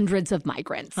with hundreds of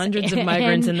migrants. Hundreds of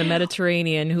migrants in the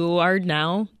Mediterranean who are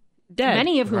now dead.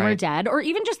 Many of whom are dead, or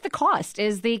even just the cost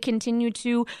as they continue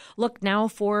to look now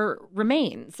for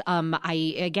remains. My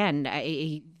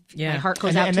heart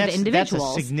goes out to the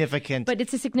individuals. That's a significant, but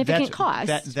it's a significant cost.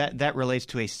 That relates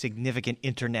to a significant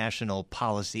international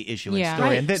policy issue and story.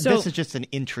 Right. And this is just an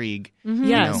intrigue.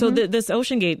 So this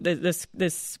OceanGate,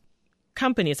 this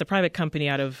company, it's a private company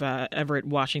out of Everett,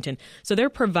 Washington. So they're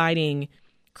providing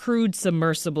crewed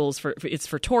submersibles it's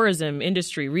for tourism,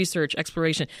 industry, research,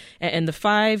 exploration. And the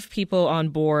 5 people on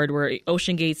board were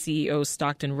OceanGate CEO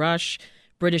Stockton Rush,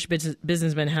 British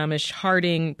businessman Hamish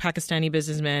Harding, Pakistani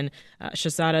businessman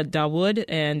Shahzada Dawood,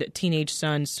 and teenage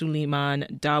son Suleiman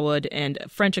Dawood, and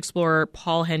French explorer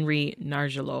Paul-Henri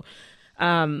Nargeolet.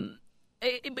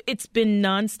 It's been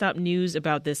nonstop news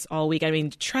about this all week. I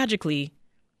mean, tragically,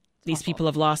 these people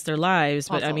have lost their lives.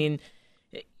 But I mean,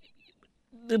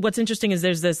 what's interesting is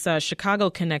there's this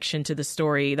Chicago connection to the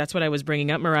story. That's what I was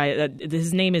bringing up, Mariah.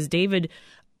 His name is David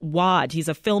Wad. He's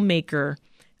a filmmaker.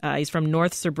 He's from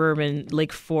North Suburban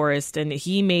Lake Forest, and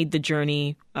he made the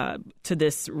journey to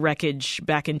this wreckage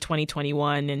back in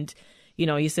 2021. And,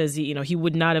 he says, he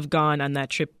would not have gone on that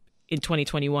trip in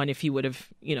 2021 if he would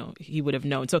have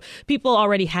known. So people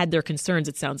already had their concerns,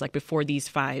 it sounds like, before these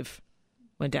 5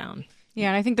 went down. Yeah,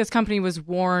 and I think this company was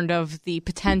warned of the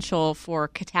potential for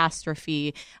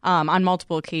catastrophe on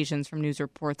multiple occasions from news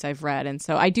reports I've read. And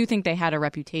so I do think they had a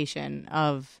reputation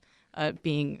of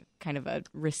being kind of a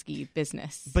risky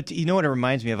business. But you know what it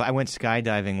reminds me of? I went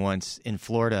skydiving once in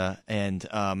Florida, and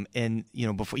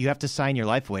before you have to sign your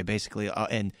life away, basically,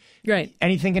 and right.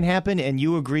 Anything can happen. And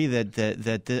you agree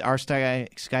that our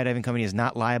skydiving company is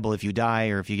not liable if you die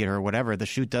or if you get hurt or whatever. The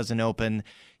chute doesn't open.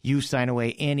 You sign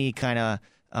away any kind of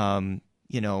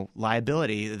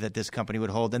liability that this company would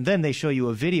hold, and then they show you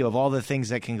a video of all the things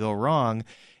that can go wrong,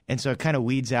 and so it kind of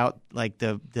weeds out like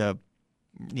the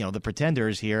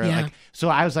pretenders here. Yeah. So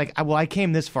I was like, well, I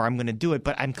came this far, I'm going to do it,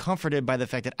 but I'm comforted by the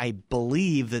fact that I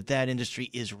believe that industry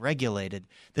is regulated,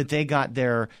 that they got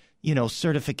their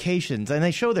certifications, and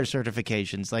they show their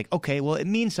certifications. Like, okay, well, it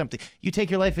means something. You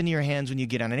take your life into your hands when you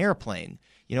get on an airplane,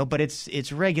 but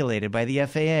it's regulated by the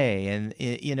FAA,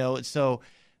 and so.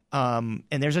 And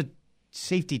there's a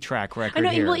safety track record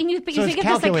here. But you so think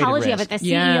of the psychology risk. of it.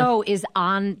 The CEO is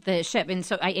on the ship, and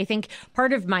so I think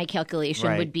part of my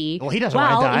calculation would be, well, he doesn't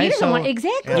want to die. He doesn't want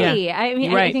exactly. Yeah. I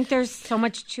mean, I think there's so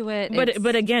much to it.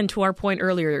 But again, to our point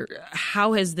earlier,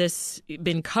 how has this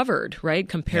been covered, right,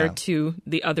 compared to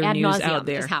the other ad news nauseum out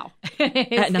there? Is how. Ad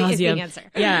nauseum. Is the answer.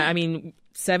 Yeah, I mean,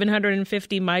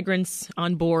 750 migrants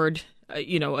on board.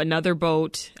 Another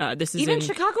boat. This is even in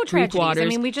Chicago Greek tragedies. waters. I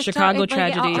mean, we just Chicago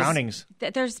tragedies, drownings.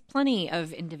 There's plenty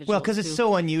of individuals. Well, because it's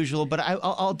so unusual. But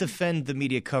I'll defend the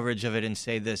media coverage of it and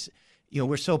say this: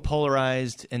 we're so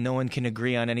polarized, and no one can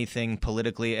agree on anything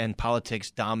politically, and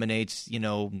politics dominates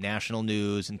national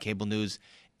news and cable news.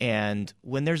 And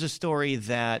when there's a story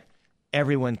that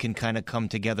everyone can kind of come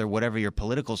together, whatever your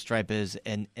political stripe is,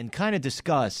 and kind of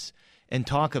discuss and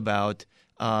talk about.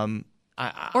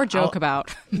 Or joke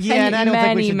about. Yeah, and I don't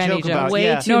think we should joke about.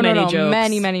 Way too many jokes.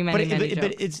 Many jokes.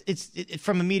 But it's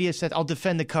from a media set. I'll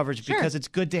defend the coverage because it's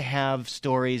good to have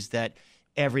stories that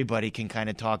everybody can kind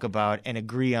of talk about and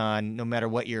agree on, no matter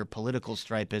what your political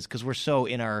stripe is, because we're so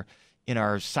in our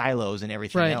silos and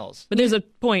everything else. But there's a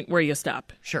point where you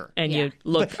stop. Sure. And you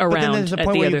look around but then there's a point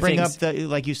at the where other you bring things. up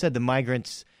like you said, the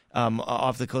migrants.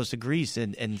 Off the coast of Greece,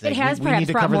 and it has we perhaps need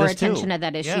to brought cover more this attention too. to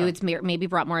that issue. Yeah. It's maybe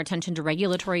brought more attention to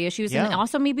regulatory issues, and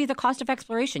also maybe the cost of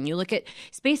exploration. You look at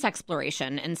space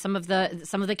exploration and some of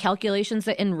the calculations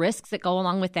and risks that go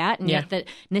along with that, and yet the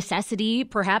necessity,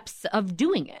 perhaps, of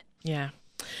doing it. Yeah.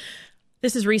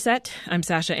 This is Reset. I'm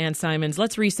Sasha Ann Simons.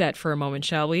 Let's reset for a moment,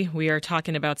 shall we? We are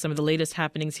talking about some of the latest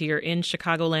happenings here in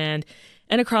Chicagoland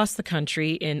and across the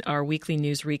country in our weekly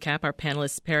news recap. Our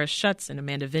panelists, Paris Schutz and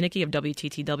Amanda Vinicky of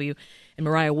WTTW and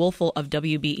Mariah Woelfel of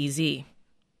WBEZ.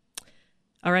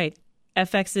 All right.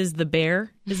 FX's The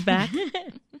Bear is back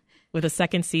with a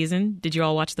second season. Did you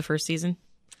all watch the first season?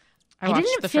 I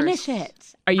didn't finish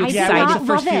it. Are you excited? I watched the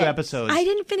first few episodes. I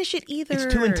didn't finish it either.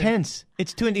 It's too intense.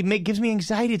 It gives me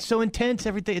anxiety. It's so intense.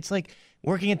 Everything. It's like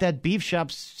working at that beef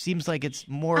shop seems like it's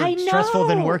more stressful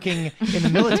than working in the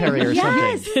military or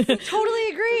something. Yes, totally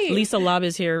agree. Lisa Lobb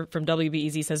is here from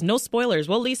WBEZ, says, no spoilers.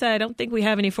 Well, Lisa, I don't think we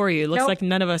have any for you. It looks like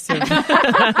none of us have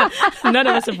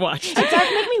watched. It does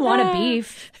make me want a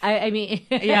beef. I mean,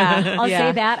 I'll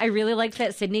say that. I really liked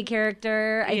that Sydney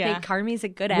character. I think Carmi's a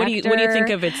good actor. What do you think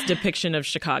of its depiction of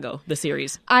Chicago, the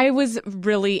series? I was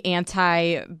really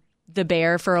anti The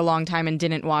Bear for a long time and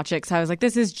didn't watch it because I was like,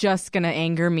 this is just going to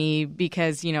anger me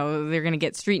because, they're going to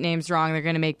get street names wrong. They're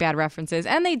going to make bad references.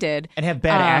 And they did. And have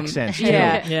bad accents, too.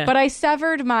 Yeah. But I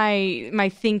severed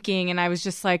my thinking and I was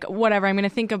just like, whatever, I'm going to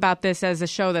think about this as a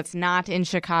show that's not in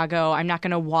Chicago. I'm not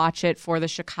going to watch it for the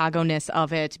Chicago-ness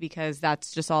of it because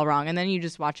that's just all wrong. And then you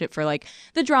just watch it for like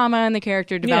the drama and the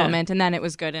character development. And then it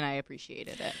was good and I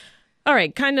appreciated it. All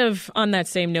right, kind of on that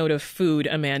same note of food,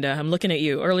 Amanda, I'm looking at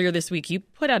you. Earlier this week, you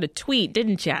put out a tweet,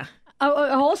 didn't you?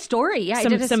 A whole story. Yeah, I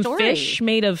did a some story. Fish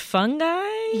made of fungi?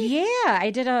 Yeah,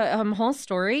 I did a whole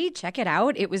story. Check it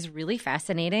out. It was really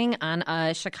fascinating on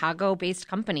a Chicago-based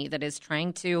company that is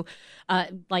trying to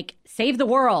save the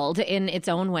world in its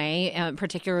own way,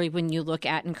 particularly when you look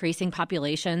at increasing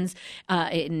populations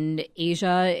in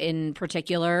Asia in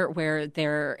particular, where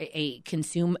they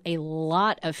consume a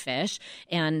lot of fish,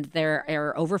 and there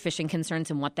are overfishing concerns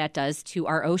and what that does to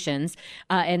our oceans.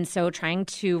 And so trying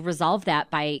to resolve that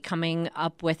by coming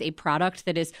up with a product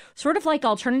that is sort of like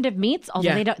alternative meats,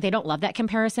 although they don't love that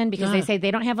comparison because they say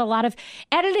they don't have a lot of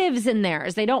additives in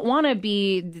theirs. They don't want to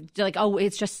be like, oh,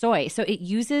 it's just soy. So it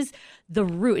uses the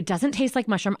root. It doesn't taste like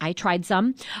mushroom. I tried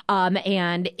some,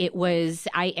 and it was.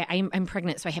 I'm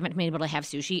pregnant, so I haven't been able to have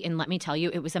sushi. And let me tell you,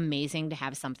 it was amazing to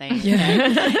have something.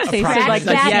 Tasted like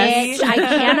that. I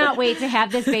cannot wait to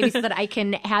have this baby so that I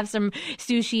can have some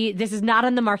sushi. This is not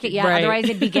on the market yet. Right. Otherwise,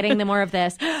 I'd be getting more of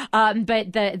this.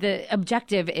 But the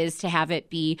objective is to have it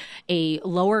be a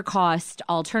lower cost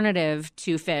alternative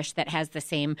to fish that has the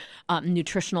same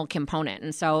nutritional component.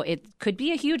 And so it could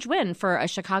be a huge win for a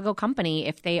Chicago company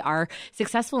if they are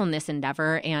successful in this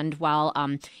endeavor. And while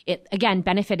it, again,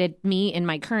 benefited me in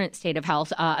my current state of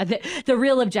health, the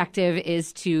real objective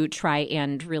is to try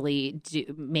and really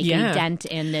make a dent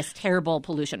in this terrible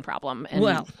pollution problem and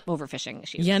overfishing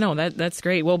issues. Yeah, no, that's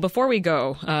great. Well, before we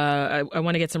go, I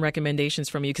want to get some recommendations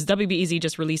from you because WBEZ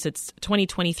just released its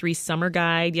 2023 summer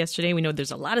guide yesterday. We know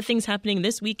there's a lot of things happening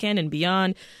this weekend and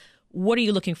beyond. What are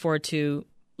you looking forward to?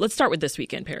 Let's start with this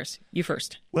weekend, Paris. You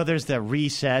first. Well, there's the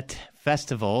Reset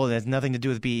Festival. It has nothing to do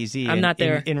with BEZ. I'm not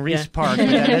there. In Reese Park. But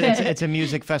it's a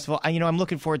music festival. I'm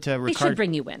looking forward to They should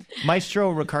bring you in.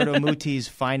 Maestro Ricardo Muti's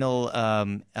final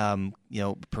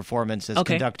performance as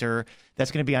conductor. That's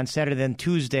going to be on Saturday. Then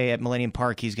Tuesday at Millennium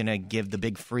Park, he's going to give the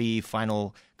big free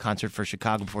final concert for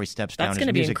Chicago before he steps down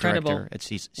as music director at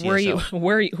CSO.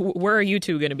 Where are you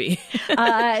two going to be?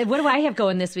 What do I have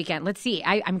going this weekend? Let's see.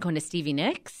 I'm going to Stevie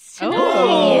Nicks tonight.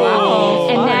 Oh,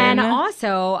 and then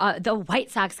also the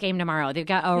White Sox game tomorrow. They've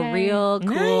got a real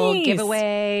cool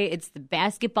giveaway. It's the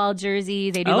basketball jersey.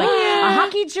 They do a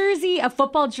hockey jersey, a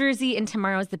football jersey, and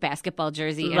tomorrow's the basketball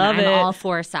jersey. Love and I'm it. all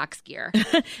for Sox gear.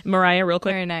 Mariah, real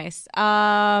quick. Very nice.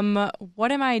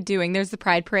 What am I doing? There's the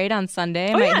Pride Parade on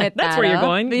Sunday. I might hit that's that where you're up.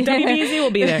 going. WBEZ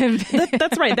will be there.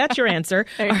 That's right. That's your answer.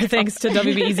 Our thanks to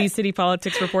WBEZ City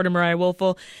Politics reporter Mariah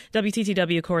Wolfel,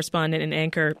 WTTW correspondent and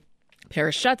anchor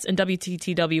Paris Schutz, and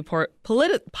WTTW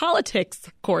politics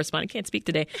correspondent, can't speak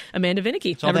today, Amanda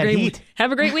Vinicky. Have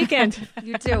a great weekend.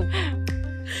 You too.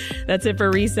 That's it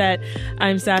for Reset.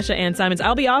 I'm Sasha Ann Simons.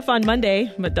 I'll be off on Monday,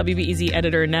 but WBEZ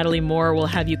editor Natalie Moore will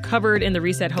have you covered in the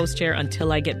Reset host chair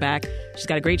until I get back. She's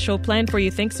got a great show planned for you.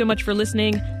 Thanks so much for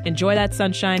listening. Enjoy that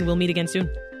sunshine. We'll meet again soon.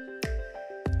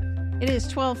 It is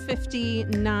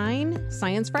 12:59,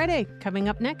 Science Friday, coming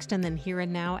up next, and then Here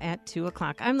and Now at 2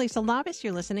 o'clock. I'm Lisa Lavis.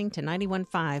 You're listening to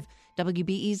 91.5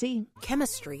 WBEZ.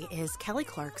 Chemistry is Kelly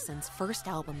Clarkson's first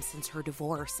album since her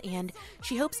divorce, and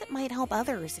she hopes it might help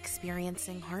others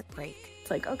experiencing heartbreak.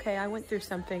 It's like, okay, I went through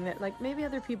something that, like, maybe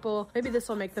other people, maybe this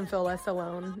will make them feel less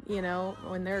alone,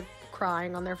 when they're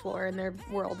crying on their floor and their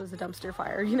world is a dumpster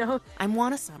fire, I'm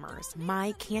Juana Summers,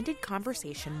 my candid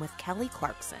conversation with Kelly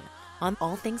Clarkson on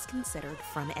All Things Considered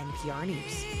from NPR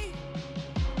News.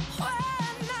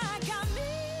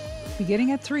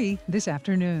 Beginning at 3 this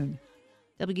afternoon.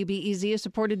 WBEZ is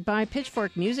supported by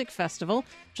Pitchfork Music Festival,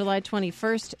 July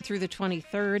 21st through the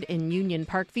 23rd in Union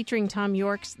Park, featuring Tom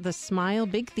York's The Smile,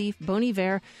 Big Thief, Bon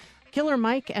Iver, Killer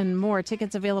Mike, and more.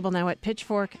 Tickets available now at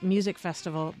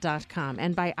pitchforkmusicfestival.com.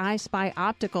 And by I Spy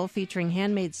Optical, featuring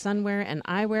handmade sunwear and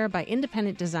eyewear by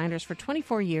independent designers for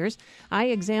 24 years. Eye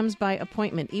exams by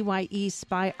appointment,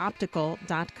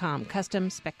 EYEspyoptical.com.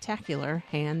 Custom, spectacular,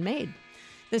 handmade.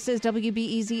 This is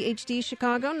WBEZ HD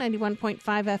Chicago, 91.5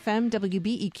 FM,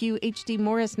 WBEQ HD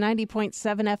Morris, 90.7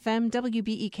 FM,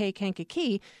 WBEK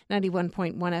Kankakee,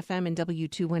 91.1 FM, and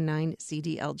W219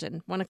 CD Elgin.